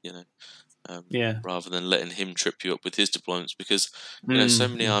that. Rather than letting him trip you up with his deployments, because so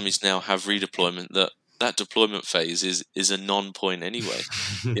many armies now have redeployment that deployment phase is a non-point anyway.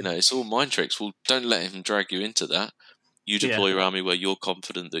 It's all mind tricks. Well, don't let him drag you into that. You deploy your army where you're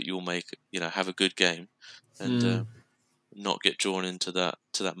confident that you'll make, have a good game, and not get drawn into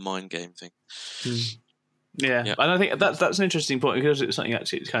that mind game thing. And I think that's an interesting point, because it's something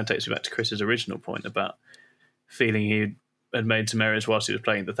actually, it kind of takes me back to Chris's original point about feeling he had made some errors whilst he was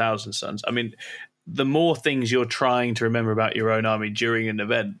playing the Thousand Suns. I mean, the more things you're trying to remember about your own army during an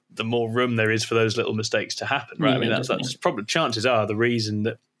event, the more room there is for those little mistakes to happen, right? I mean, that's probably, chances are, the reason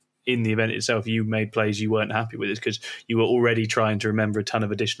that in the event itself you made plays you weren't happy with is because you were already trying to remember a ton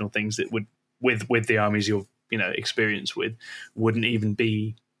of additional things that would, with the armies you're experienced with, wouldn't even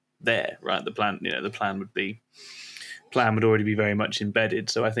be there, right? The plan would already be very much embedded.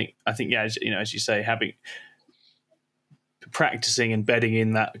 So I think as you say, practicing and bedding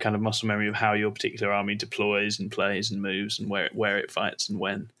in that kind of muscle memory of how your particular army deploys and plays and moves and where it fights and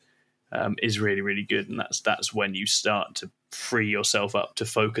when is really, really good. And that's when you start to free yourself up to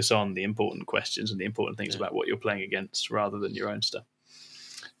focus on the important questions and the important things about what you're playing against, rather than your own stuff.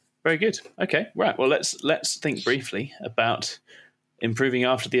 Very good. Okay, right. Well, let's think briefly about improving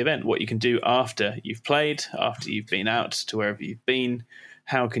after the event. What you can do after you've played, after you've been out to wherever you've been.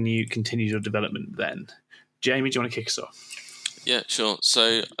 How can you continue your development then? Jamie, do you want to kick us off? Yeah, sure.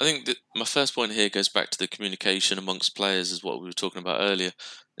 So I think that my first point here goes back to the communication amongst players, is what we were talking about earlier,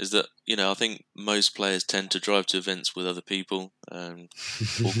 is that, I think most players tend to drive to events with other people or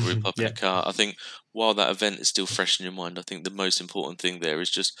group up in a car. I think while that event is still fresh in your mind, I think the most important thing there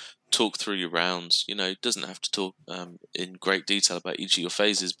is just talk through your rounds. It doesn't have to talk in great detail about each of your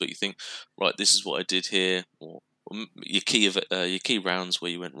phases, but you think, right, this is what I did here, or your key rounds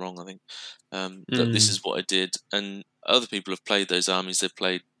where you went wrong. I think that this is what I did, and other people have played those armies. They've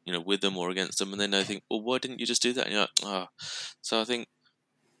played, with them or against them, and they think, well, why didn't you just do that? And you're like, So I think,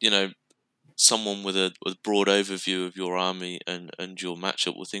 someone with a broad overview of your army and your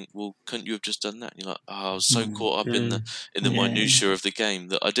matchup will think, well, couldn't you have just done that? And you're like, I was so caught up in the minutiae of the game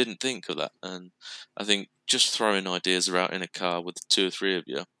that I didn't think of that. And I think just throwing ideas around in a car with 2 or 3 of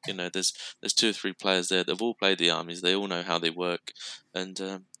you, there's 2 or 3 players there that have all played the armies. They all know how they work, and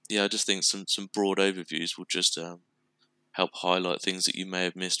I just think some broad overviews will just help highlight things that you may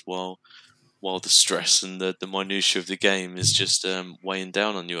have missed while the stress and the minutiae of the game is just weighing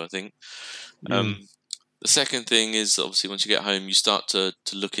down on you, I think. The second thing is, obviously, once you get home, you start to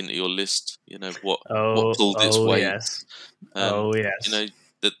look into your list. What pulled its weight. Yes.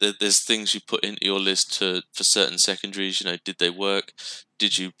 There's things you put into your list for certain secondaries. Did they work?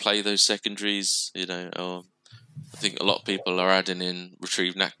 Did you play those secondaries? I think a lot of people are adding in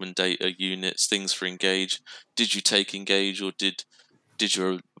retrieve Nachman data units, things for engage. Did you take engage, or did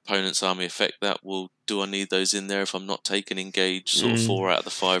your opponent's army affect that? Well, do I need those in there if I'm not taking engage sort of 4 out of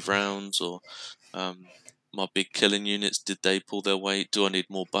the 5 rounds? Or my big killing units, did they pull their weight? Do I need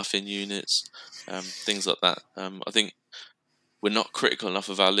more buffing units? Things like that. I think we're not critical enough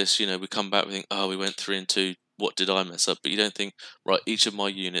of our list. We come back, we think, we went 3 and 2. What did I mess up? But you don't think, right, each of my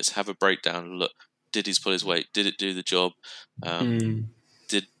units have a breakdown and look, did he pull his weight? Did it do the job?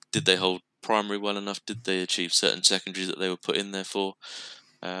 Did they hold primary well enough? Did they achieve certain secondaries that they were put in there for?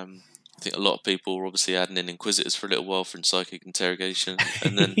 I think a lot of people were obviously adding in Inquisitors for a little while for psychic interrogation,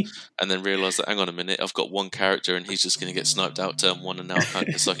 and then realise that, hang on a minute, I've got one character and he's just going to get sniped out turn 1, and now I can't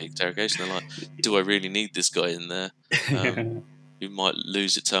get psychic interrogation. They're like, do I really need this guy in there? You might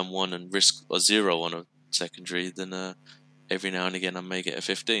lose it turn 1 and risk a 0 on a secondary, then every now and again I may get a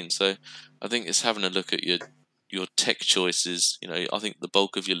 15. So I think it's having a look at your tech choices. I think the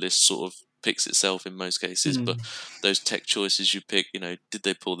bulk of your list sort of picks itself in most cases, but those tech choices you pick, did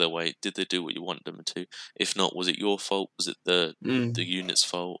they pull their weight? Did they do what you wanted them to? If not, was it your fault? Was it the unit's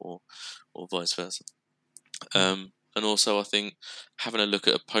fault, or vice versa? And also, I think having a look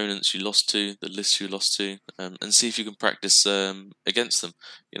at opponents you lost to, the lists you lost to, and see if you can practice against them.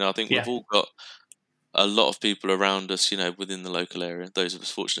 I think we've all got a lot of people around us, within the local area, those of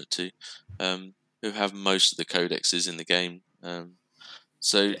us fortunate to, who have most of the codexes in the game.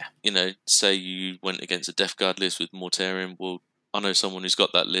 So, say you went against a Death Guard list with Mortarion. Well, I know someone who's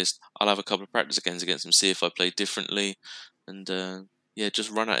got that list. I'll have a couple of practice games against them, see if I play differently, and just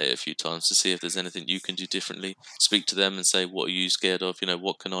run at it a few times to see if there's anything you can do differently. Speak to them and say, what are you scared of?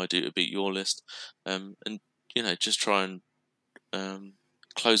 What can I do to beat your list? And just try and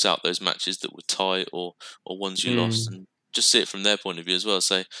close out those matches that were tight or ones you lost, and just see it from their point of view as well.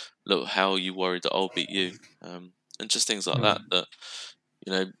 Say, look, how are you worried that I'll beat you? And just things like that,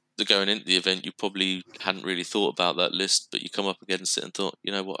 the going into the event, you probably hadn't really thought about that list, but you come up against it and thought,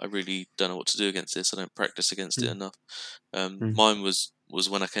 you know what, I really don't know what to do against this. I don't practice against it enough. Mine was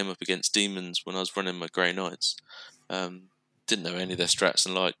when I came up against demons when I was running my Grey Knights. Didn't know any of their strats,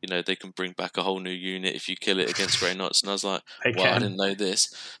 and they can bring back a whole new unit if you kill it against Grey Knights. And I was like, I didn't know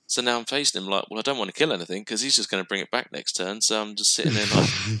this. So now I'm facing him like, well, I don't want to kill anything because he's just going to bring it back next turn. So I'm just sitting there like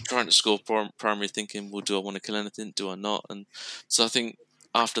trying to score primary, thinking, well, do I want to kill anything? Do I not? And so I think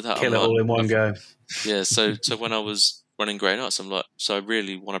after that, kill it all in one go. Yeah. So when I was running Grey Knights, I'm like, so I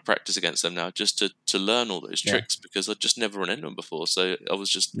really want to practice against them now, just to learn all those tricks because I'd just never run into them before. So I was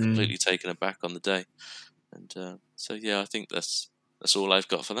just completely taken aback on the day. And I think that's all I've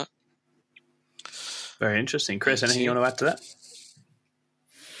got for that. Very interesting. Chris, anything you want to add to that?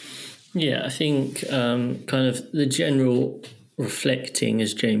 Yeah, I think kind of the general reflecting,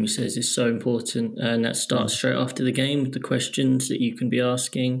 as Jamie says, is so important, and that starts straight after the game with the questions that you can be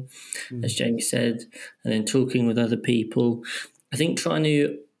asking, as Jamie said, and then talking with other people. I think trying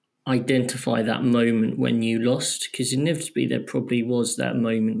to identify that moment when you lost, because inevitably there probably was that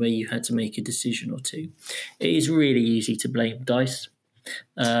moment where you had to make a decision or two. It is really easy to blame dice.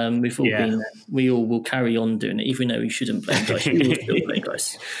 We've all been there. We all will carry on doing it, even though we shouldn't blame dice. We will still blame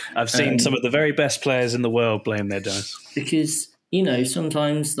dice. I've seen some of the very best players in the world blame their dice. Because,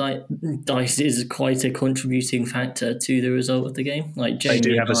 sometimes dice is quite a contributing factor to the result of the game. Like Jamie, they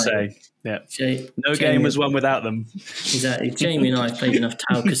do have a say. Yeah. No game was won without them. Exactly. Jamie and I have played enough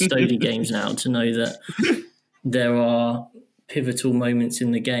Tau Custody games now to know that there are pivotal moments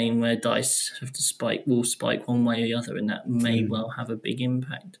in the game where dice will spike one way or the other, and that may well have a big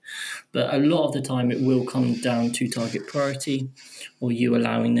impact. But a lot of the time it will come down to target priority, or you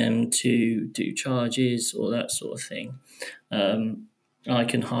allowing them to do charges or that sort of thing. I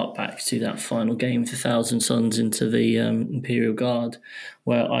can hark back to that final game with 1,000 Suns into the Imperial Guard,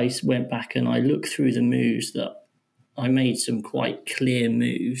 where I went back and I looked through the moves that I made some quite clear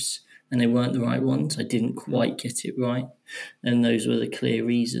moves, and they weren't the right ones. I didn't quite get it right, and those were the clear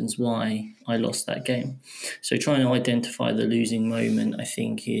reasons why I lost that game. So trying to identify the losing moment, I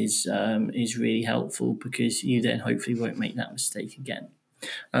think, is really helpful, because you then hopefully won't make that mistake again.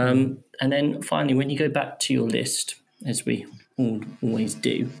 And then finally, when you go back to your list, as we always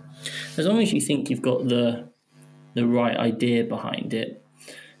do, as long as you think you've got the right idea behind it,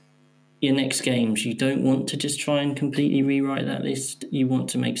 your next games, you don't want to just try and completely rewrite that list. You want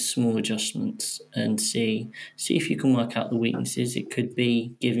to make small adjustments and see if you can work out the weaknesses. It could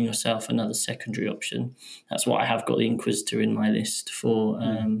be giving yourself another secondary option. That's why I have got the Inquisitor in my list for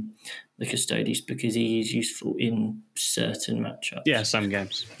the Custodes, because he is useful in certain matchups. Yeah, some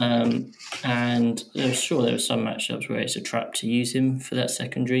games. And there are some matchups where it's a trap to use him for that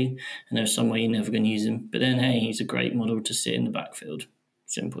secondary, and there's some where you're never going to use him. But then, hey, he's a great model to sit in the backfield.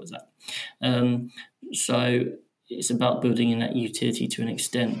 Simple as that. So it's about building in that utility to an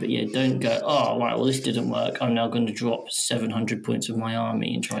extent. But yeah, don't go, oh, right, well, this didn't work. I'm now going to drop 700 points of my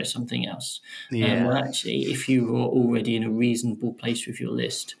army and try something else. Yeah. Well, actually, if you are already in a reasonable place with your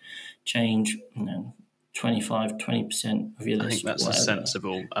list, change 25, 20% of your list. I think that's a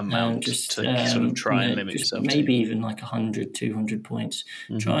sensible amount to sort of try and limit yourself. Maybe even like 100, 200 points.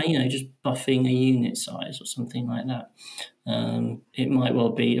 Try, just buffing a unit size or something like that. It might well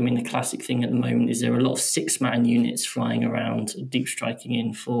be, the classic thing at the moment is there are a lot of 6-man units flying around, deep striking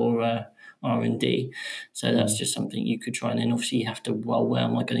in for R&D. So that's just something you could try. And then obviously you have to, where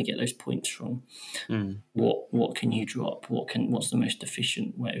am I going to get those points from? What can you drop? What's the most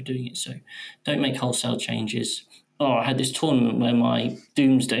efficient way of doing it? So don't make wholesale changes. I had this tournament where my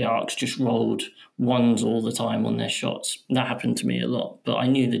Doomsday Arcs just rolled ones all the time on their shots. That happened to me a lot, but I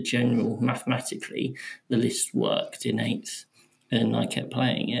knew the general, mathematically, the list worked in 8th, and I kept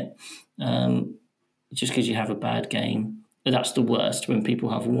playing it. Just because you have a bad game, but that's the worst, when people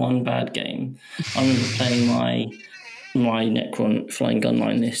have one bad game. I remember playing my Necron Flying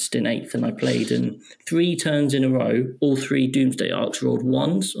Gunline list in 8th, and I played, and 3 turns in a row, all 3 Doomsday Arcs rolled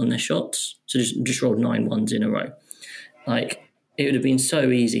ones on their shots, so just rolled 9 ones in a row. It would have been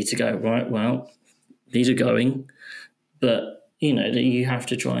so easy to go, right, well, these are going, but, that you have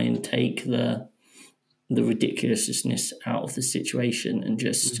to try and take the ridiculousness out of the situation and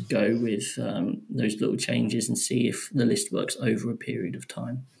just go with those little changes and see if the list works over a period of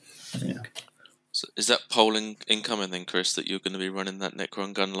time, I think. So is that polling incoming then, Chris, that you're going to be running that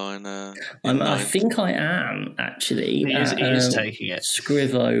Necron Gunline? I think I am, actually. He is taking it.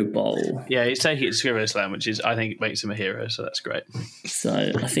 Scrivo Bowl. Yeah, he's taking it to Scrivo Slam, which I think makes him a hero, so that's great.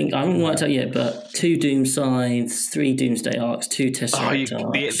 So I think, I haven't worked out yet, but 2 Doom Scythes, 3 Doomsday Arcs, 2 Tesseract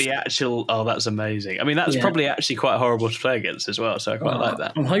Arcs. The actual, that's amazing. I mean, that's probably actually quite horrible to play against as well, so I quite like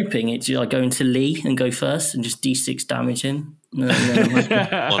that. I'm hoping it's like go into Lee and go first and just D6 damage him. One.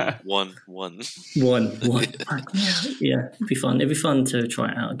 Yeah, it'd be fun. It'd be fun to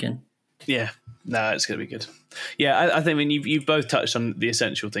try it out again. Yeah, no, it's going to be good. Yeah, I think you've both touched on the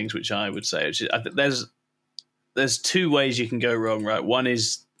essential things, which I would say. Which is, there's 2 ways you can go wrong, right? One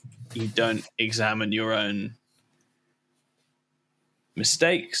is you don't examine your own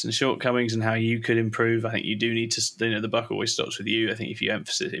mistakes and shortcomings and how you could improve. I think you do need to, the buck always stops with you. I think if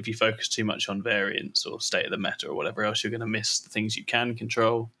you focus too much on variance or state of the meta or whatever else, you're going to miss the things you can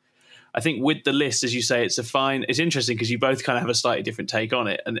control. I think with the list, as you say, it's interesting because you both kind of have a slightly different take on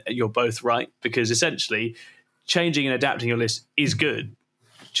it, and you're both right, because essentially changing and adapting your list is good.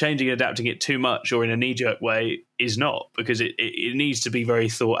 Changing and adapting it too much or in a knee-jerk way is not, because it needs to be very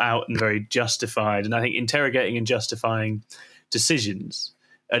thought out and very justified. And I think interrogating and justifying decisions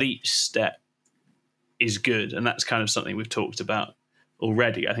at each step is good, and that's kind of something we've talked about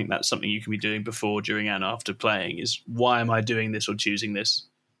already. I think that's something you can be doing before, during, and after playing, is why am I doing this or choosing this?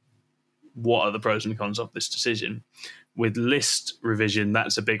 What are the pros and cons of this decision? With list revision,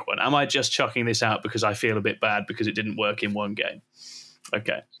 that's a big one. Am I just chucking this out because I feel a bit bad because it didn't work in one game?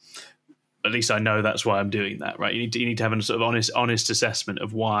 Okay, at least I know that's why I'm doing that, right? You need to have a sort of honest assessment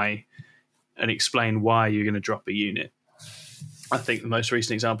of why, and explain why you're going to drop a unit. I think the most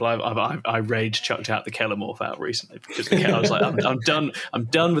recent example, I rage chucked out the Kelemorph out recently because I was like, I'm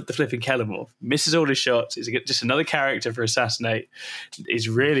done with the flipping Kelemorph. Misses all his shots. He's just another character for Assassinate. He's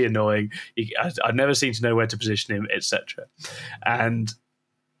really annoying. I never seem to know where to position him, etc. And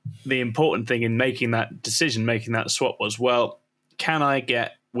the important thing in making that decision, making that swap was, well, can I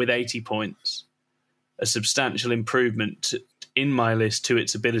get, with 80 points, a substantial improvement in my list to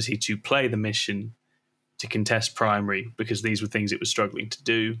its ability to play the mission, to contest primary, because these were things it was struggling to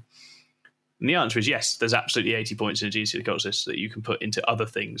do? And the answer is yes. There's absolutely 80 points in a GC Cults list that you can put into other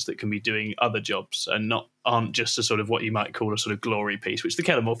things that can be doing other jobs and aren't just a sort of what you might call a sort of glory piece, which the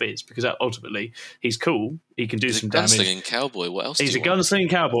Kelemorph is, because ultimately he's cool. He can do some damage. He's a gunslinging cowboy. What else? He's a gunslinging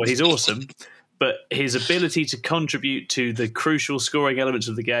cowboy. He's awesome. But his ability to contribute to the crucial scoring elements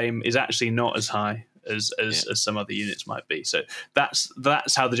of the game is actually not as high as some other units might be. So that's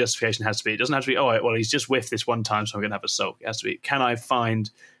how the justification has to be. It doesn't have to be, well, he's just whiffed this one time, so I'm going to have a sulk. It has to be, can I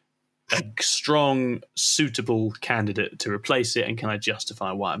find a strong, suitable candidate to replace it, and can I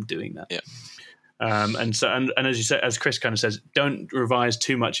justify why I'm doing that? Yeah. And as you said, as Chris kind of says, don't revise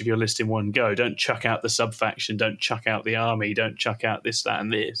too much of your list in one go. Don't chuck out the sub-faction. Don't chuck out the army. Don't chuck out this, that,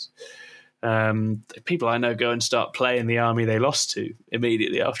 and this. People I know go and start playing the army they lost to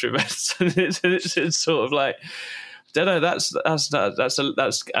immediately after events, and it's sort of like, I don't know. That's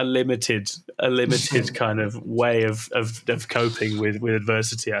a limited kind of way of coping with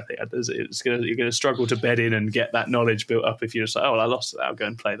adversity. I think you're going to struggle to bed in and get that knowledge built up if you're just like, I lost that, I'll go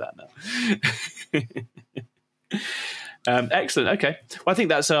and play that now. Excellent. Okay, well, I think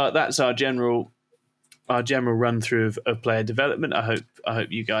that's our general run through of player development. I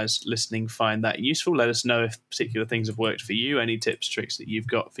hope you guys listening find that useful. Let us know if particular things have worked for you, any tips, tricks that you've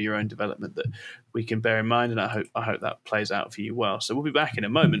got for your own development that we can bear in mind, and I hope that plays out for you well. So we'll be back in a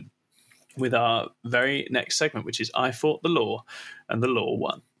moment with our very next segment, which is I Fought the Law, and the Law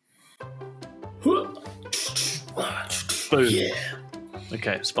won. Boom. Yeah.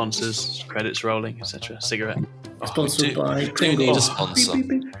 Okay, sponsors, credits rolling, etc. Cigarette. Sponsored by Pringles. We need a sponsor. Beep,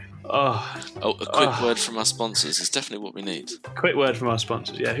 beep, beep. A quick word from our sponsors is definitely what we need. Quick word from our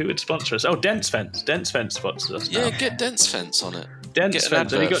sponsors. Yeah, who would sponsor us? Dense Fence. Dense Fence sponsors us now. Yeah, get Dense Fence on it. Dense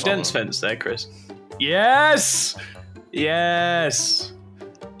Fence. Have you got Dense Fence there, Chris? Yes.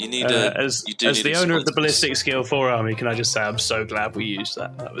 You need as the owner of the Ballistic Skill 4 army, can I just say I'm so glad we used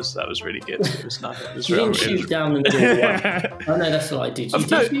that. That was really good. It was nice. It was you didn't shoot down the middle one. Oh no, that's what I did.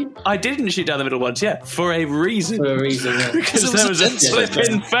 I didn't shoot down the middle ones. Yeah, for a reason. Yeah. Because there was a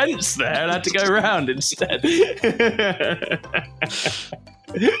flipping fence there, and I had to go around instead.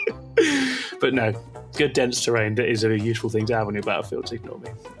 But no, good dense terrain is a useful thing to have on your battlefield. Ignore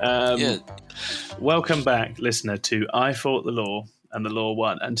me. Welcome back, listener, to I Fought the Law, and the Law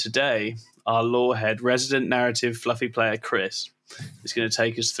won. And today, our law head, resident narrative fluffy player Chris, is going to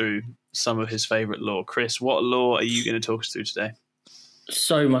take us through some of his favourite law. Chris, what law are you going to talk us through today?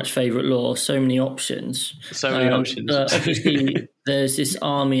 so much favourite lore, so many options. So many options. But obviously, there's this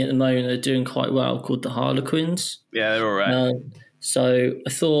army at the moment that are doing quite well called the Harlequins. Yeah, they're all right. So I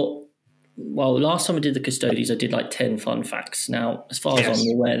thought, well, last time I did the Custodies, I did like 10 fun facts. Now, as far as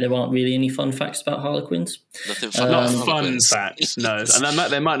I'm aware, there aren't really any fun facts about Harlequins. Nothing fun. Not fun facts, no. And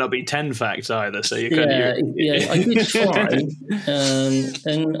there might not be 10 facts either. So you could. I did try.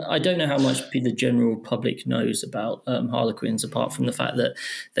 And I don't know how much the general public knows about Harlequins, apart from the fact that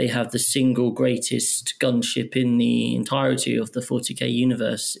they have the single greatest gunship in the entirety of the 40k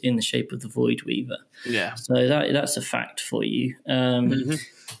universe in the shape of the Voidweaver. Yeah. So that's a fact for you.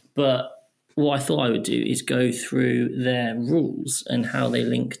 But what I thought I would do is go through their rules and how they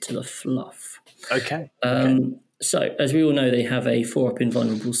link to the fluff. Okay. So, as we all know, they have a 4-up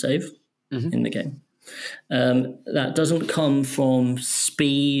invulnerable save in the game. That doesn't come from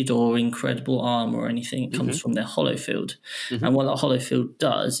speed or incredible armor or anything. It comes from their hollow field. And what that hollow field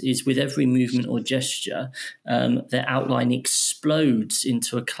does is with every movement or gesture, their outline explodes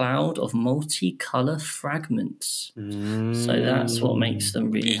into a cloud of multicolour fragments. So that's what makes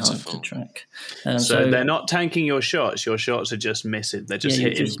them really hard to track. So they're not tanking your shots. Your shots are just missing. They're just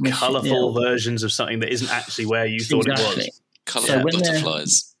hitting colourful versions of something that isn't actually where you thought it was. Colourful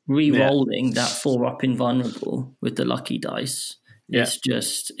butterflies. Re-rolling that 4-up invulnerable with the lucky dice. It's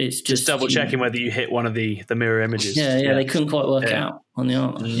just double checking whether you hit one of the mirror images. Yeah, they couldn't quite work out on the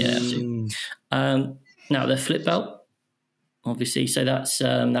armor. Now their flip belt, obviously, so that's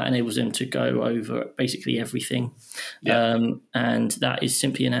that enables them to go over basically everything, and that is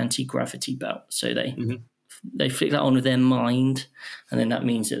simply an anti-gravity belt. So they flick that on with their mind, and then that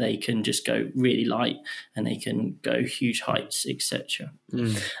means that they can just go really light and they can go huge heights, etc.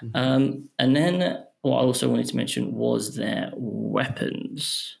 And then what I also wanted to mention was their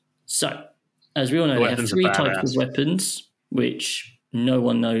weapons. So, as we all know, they have 3 types of weapons, which no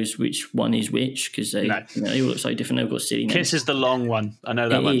one knows which one is which because they all look so different. They've got silly names. Kiss is the long one. I know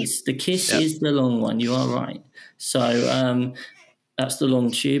that much. The Kiss is the long one. You are right. So, that's the long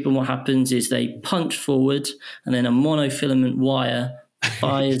tube, and what happens is they punch forward, and then a monofilament wire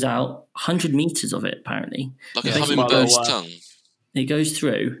fires out 100 meters of it, apparently. Like a hummingbird's tongue. It goes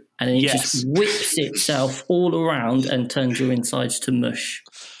through, and then it just whips itself all around and turns your insides to mush.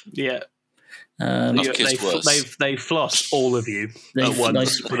 Yeah. They floss all of you at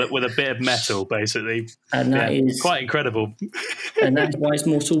once with a bit of metal, basically. And that is quite incredible. And that's why it's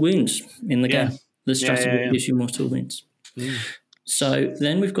mortal wounds in the game. The strategy gives you mortal wounds. So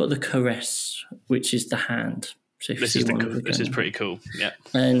then we've got the Caress, which is the hand. So this is pretty cool. Yeah.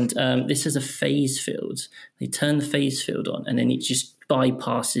 And this has a phase field. They turn the phase field on, and then it just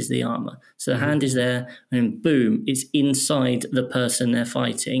bypasses the armor. So the hand is there, and then boom, it's inside the person they're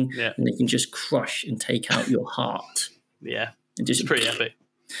fighting, and they can just crush and take out your heart. Yeah, it's pretty epic.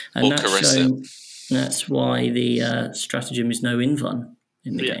 And that's why the stratagem is no invuln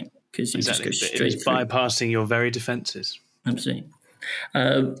in the game, because you just go straight it's bypassing your very defenses. Absolutely.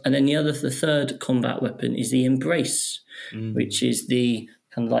 And then the third combat weapon is the Embrace, which is the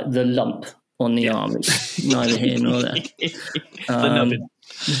kind of like the lump on the arm. It's neither here nor there. The nubbin.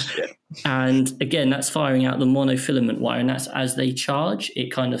 And again, that's firing out the monofilament wire, and that's as they charge,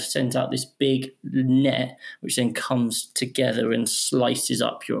 it kind of sends out this big net, which then comes together and slices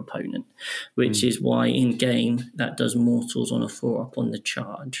up your opponent, which is why in game that does mortals on a 4-up on the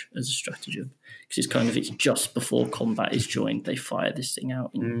charge as a stratagem, because it's just before combat is joined, they fire this thing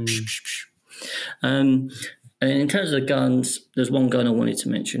out. And in terms of the guns, there's one gun I wanted to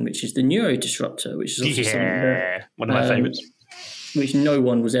mention, which is the Neuro Disruptor, which is also one of my favourites. Which no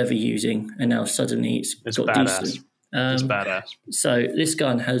one was ever using, and now suddenly it's got badass. decent. It's badass. So this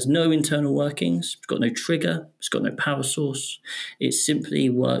gun has no internal workings. It's got no trigger. It's got no power source. It simply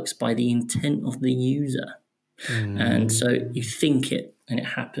works by the intent of the user. And so you think it, and it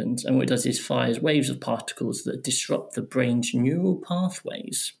happens. And what it does is fires waves of particles that disrupt the brain's neural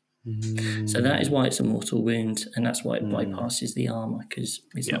pathways. So that is why it's a mortal wound, and that's why it bypasses the armor, because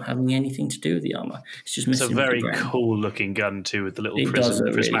it's not having anything to do with the armor. It's just messing with the brain. It's a very cool looking gun too, with the little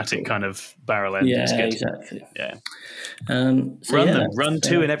prismatic really cool kind of barrel end. Yeah, exactly. Yeah. Run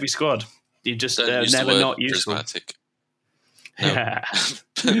 2 in every squad. You just never not useful. Prismatic. No.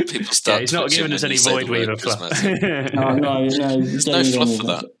 People start. He's not giving us any Voidweaver fluff. No. There's no fluff for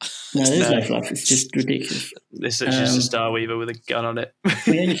that. No, there's no fluff. It's just ridiculous. This is just a Starweaver with a gun on it.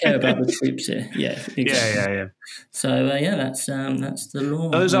 We only care about the troops here. Yeah, exactly. Yeah. So that's the law.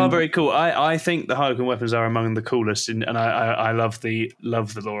 Those are very cool. I think the Harlequin weapons are among the coolest, and I love the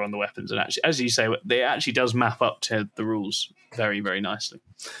lore on the weapons. And actually, as you say, they actually does map up to the rules very, very nicely.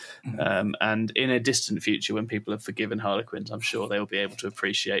 And in a distant future, when people have forgiven Harlequins, I'm sure they'll be able to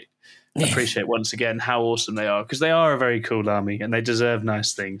appreciate once again how awesome they are, because they are a very cool army and they deserve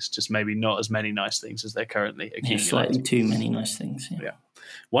nice things, just maybe not as many nice things as they're currently accumulating. Slightly too many nice things. Yeah.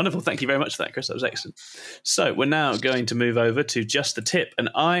 Wonderful. Thank you very much for that, Chris. That was excellent. So we're now going to move over to just the tip, and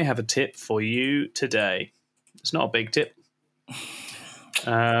I have a tip for you today. It's not a big tip.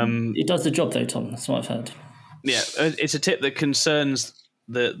 It does the job though, Tom. That's what I've heard. Yeah, it's a tip that concerns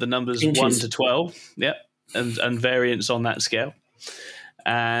the numbers inches. 1 to 12, and variance on that scale.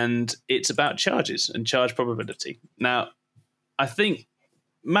 And it's about charges and charge probability. Now, I think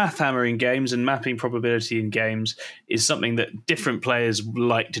math hammering games and mapping probability in games is something that different players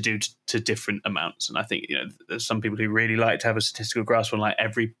like to do to different amounts. And I think, there's some people who really like to have a statistical grasp on like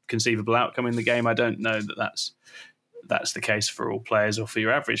every conceivable outcome in the game. I don't know that that's the case for all players or for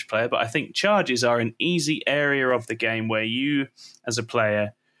your average player, but I think charges are an easy area of the game where you, as a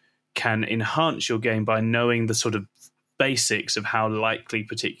player, can enhance your game by knowing the sort of basics of how likely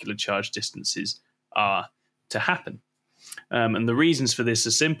particular charge distances are to happen. And the reasons for this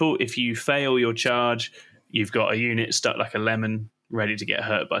are simple. If you fail your charge, you've got a unit stuck like a lemon ready to get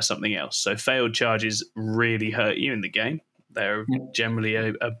hurt by something else. So failed charges really hurt you in the game. They're generally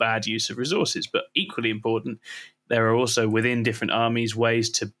a bad use of resources, but equally important, there are also within different armies ways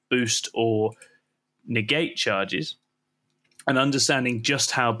to boost or negate charges, and understanding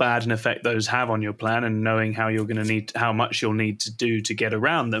just how bad an effect those have on your plan and knowing how much you'll need to do to get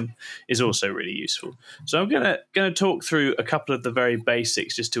around them is also really useful. So I'm going to talk through a couple of the very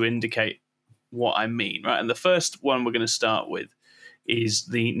basics just to indicate what I mean, right? And the first one we're going to start with is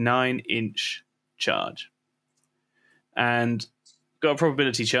the 9-inch charge. And got a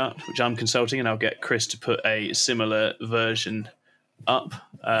probability chart, which I'm consulting, and I'll get Chris to put a similar version up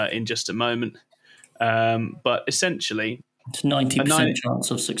in just a moment. But essentially, it's 90% chance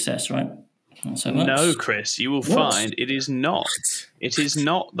of success, right? Not so much. No, Chris, you will find it is not. It is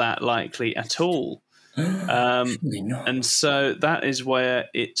not that likely at all. And so that's where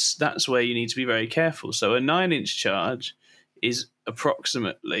you need to be very careful. So a 9-inch charge is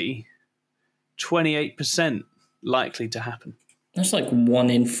approximately 28% likely to happen. That's like 1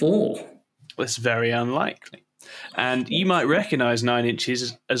 in 4. That's very unlikely. And you might recognize 9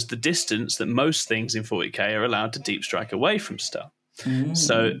 inches as the distance that most things in 40k are allowed to deep strike away from stuff.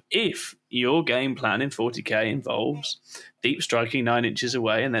 So if your game plan in 40k involves deep striking 9 inches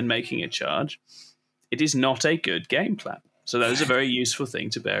away and then making a charge, it is not a good game plan. So that is a very useful thing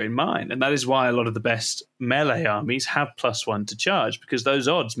to bear in mind. And that is why a lot of the best melee armies have +1 to charge, because those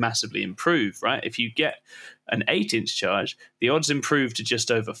odds massively improve, right? If you get an 8-inch charge, the odds improve to just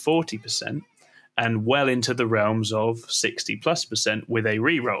over 40%. And well into the realms of 60+% with a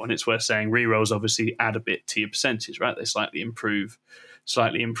reroll. And it's worth saying rerolls obviously add a bit to your percentage, right? They slightly improve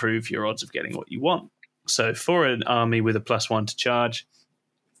your odds of getting what you want. So for an army with a +1 to charge,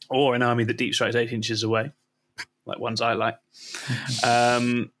 or an army that deep strikes 8 inches away, like ones I like,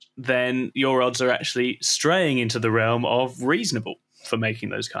 then your odds are actually straying into the realm of reasonable for making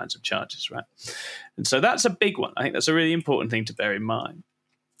those kinds of charges, right? And so that's a big one. I think that's a really important thing to bear in mind.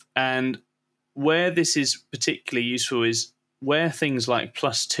 And where this is particularly useful is where things like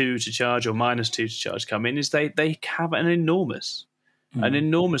 +2 to charge or -2 to charge come in, is they have an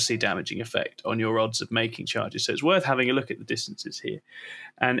enormously damaging effect on your odds of making charges. So it's worth having a look at the distances here.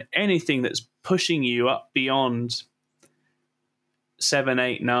 And anything that's pushing you up beyond 7,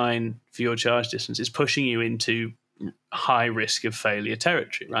 8, 9 for your charge distance is pushing you into high risk of failure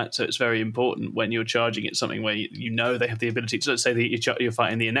territory, right? So it's very important when you're charging at something where you know they have the ability to, let's say that you're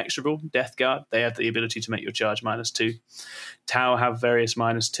fighting the Inexorable Death Guard, they have the ability to make your charge -2. Tau have various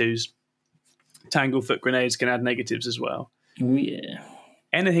 -2s. Tanglefoot grenades can add negatives as well. Oh, yeah.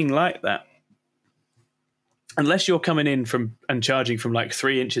 Anything like that, unless you're coming in from and charging from like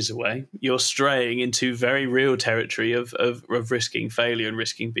 3 inches away, you're straying into very real territory of risking failure and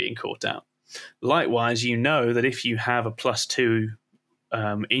risking being caught out. Likewise, you know that if you have a +2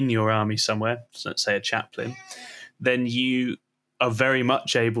 in your army somewhere, so let's say a chaplain, then you are very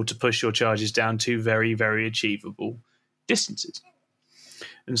much able to push your charges down to very, very achievable distances.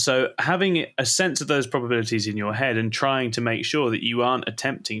 And so having a sense of those probabilities in your head and trying to make sure that you aren't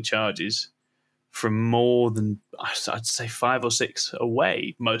attempting charges from more than, I'd say, 5 or 6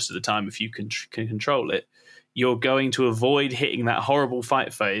 away most of the time, if you can control it, you're going to avoid hitting that horrible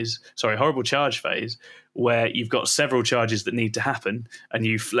charge phase where you've got several charges that need to happen, and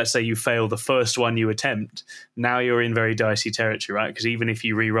let's say you fail the first one you attempt. Now you're in very dicey territory, right? Because even if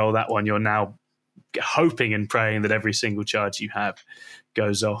you re-roll that one, you're now hoping and praying that every single charge you have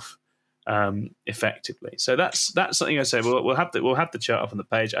goes off effectively. So that's something I say. We'll have the chart up on the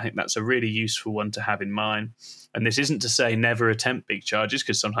page. I think that's a really useful one to have in mind. And this isn't to say never attempt big charges,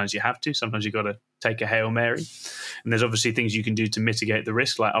 because sometimes you have to. Sometimes you've got to take a Hail Mary. And there's obviously things you can do to mitigate the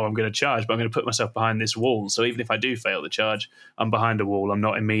risk, like, I'm going to charge, but I'm going to put myself behind this wall. So even if I do fail the charge, I'm behind a wall. I'm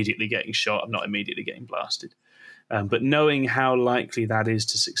not immediately getting shot. I'm not immediately getting blasted. But knowing how likely that is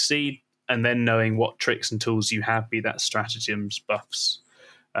to succeed, and then knowing what tricks and tools you have, be that stratagems, buffs,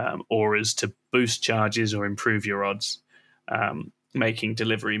 auras to boost charges or improve your odds, making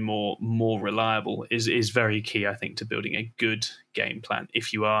delivery more reliable is very key, I think, to building a good game plan.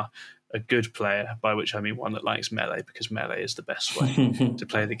 If you are a good player, by which I mean one that likes melee, because melee is the best way to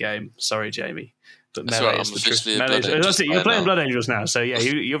play the game. Sorry, Jamie, but melee is the truth. You're playing Blood Angels now, so yeah,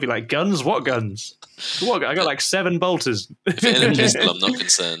 you'll be like, guns? What guns? What? I got like 7 bolters. If it ain't a pistol, I'm not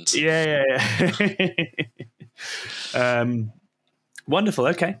concerned. Yeah. Wonderful.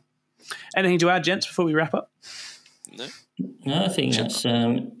 Okay. Anything to add, gents, before we wrap up? No, I think that's.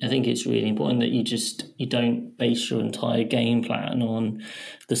 I think it's really important that you don't base your entire game plan on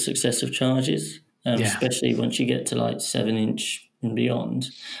the success of charges, especially once you get to like 7-inch and beyond.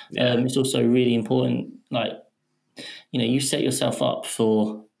 It's also really important, like, you set yourself up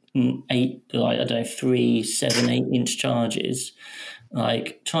for 3, 7, 8-inch charges.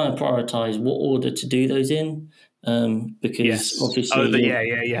 Like, try and prioritize what order to do those in. Because obviously,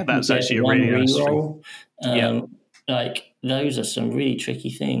 that's actually a really nice reroll. Like, those are some really tricky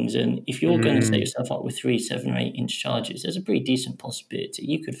things, and if you're going to set yourself up with 3, 7, or 8-inch charges, there's a pretty decent possibility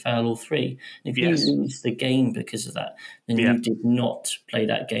you could fail all 3. And if you lose the game because of that, then you did not play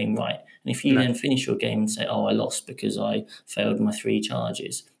that game right. And if you then finish your game and say, "Oh, I lost because I failed my 3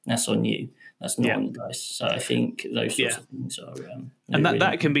 charges," that's on you. That's not on the dice. So I think those sorts of things are. And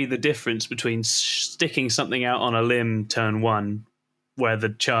that can be the difference between sticking something out on a limb turn 1, where the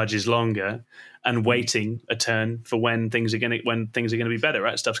charge is longer, and waiting a turn for when things are going to be better.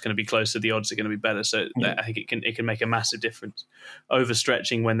 Right, stuff's going to be closer, the odds are going to be better. So I think it can make a massive difference.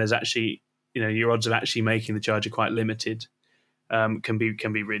 Overstretching when there's actually your odds of actually making the charge are quite limited. Can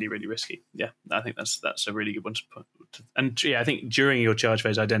be really, really risky. Yeah, I think that's a really good one to put. And I think during your charge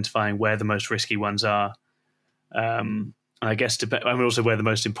phase, identifying where the most risky ones are, and I guess also where the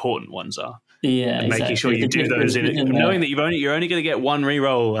most important ones are. Yeah, and making sure you do those in it, knowing that you're only going to get one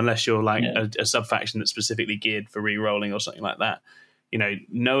reroll unless you're like a sub faction that's specifically geared for rerolling or something like that.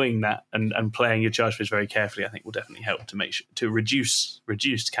 Knowing that and playing your charge phase very carefully, I think will definitely help to reduce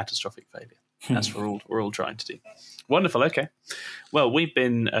catastrophic failure. That's what we're all trying to do. Wonderful. Okay. Well, we've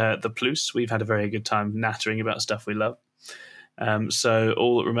been the Plus. We've had a very good time nattering about stuff we love. So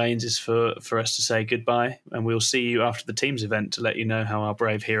all that remains is for us to say goodbye, and we'll see you after the teams event to let you know how our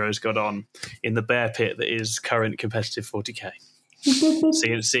brave heroes got on in the bear pit that is current competitive 40k. See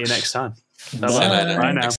you next time. Bye now.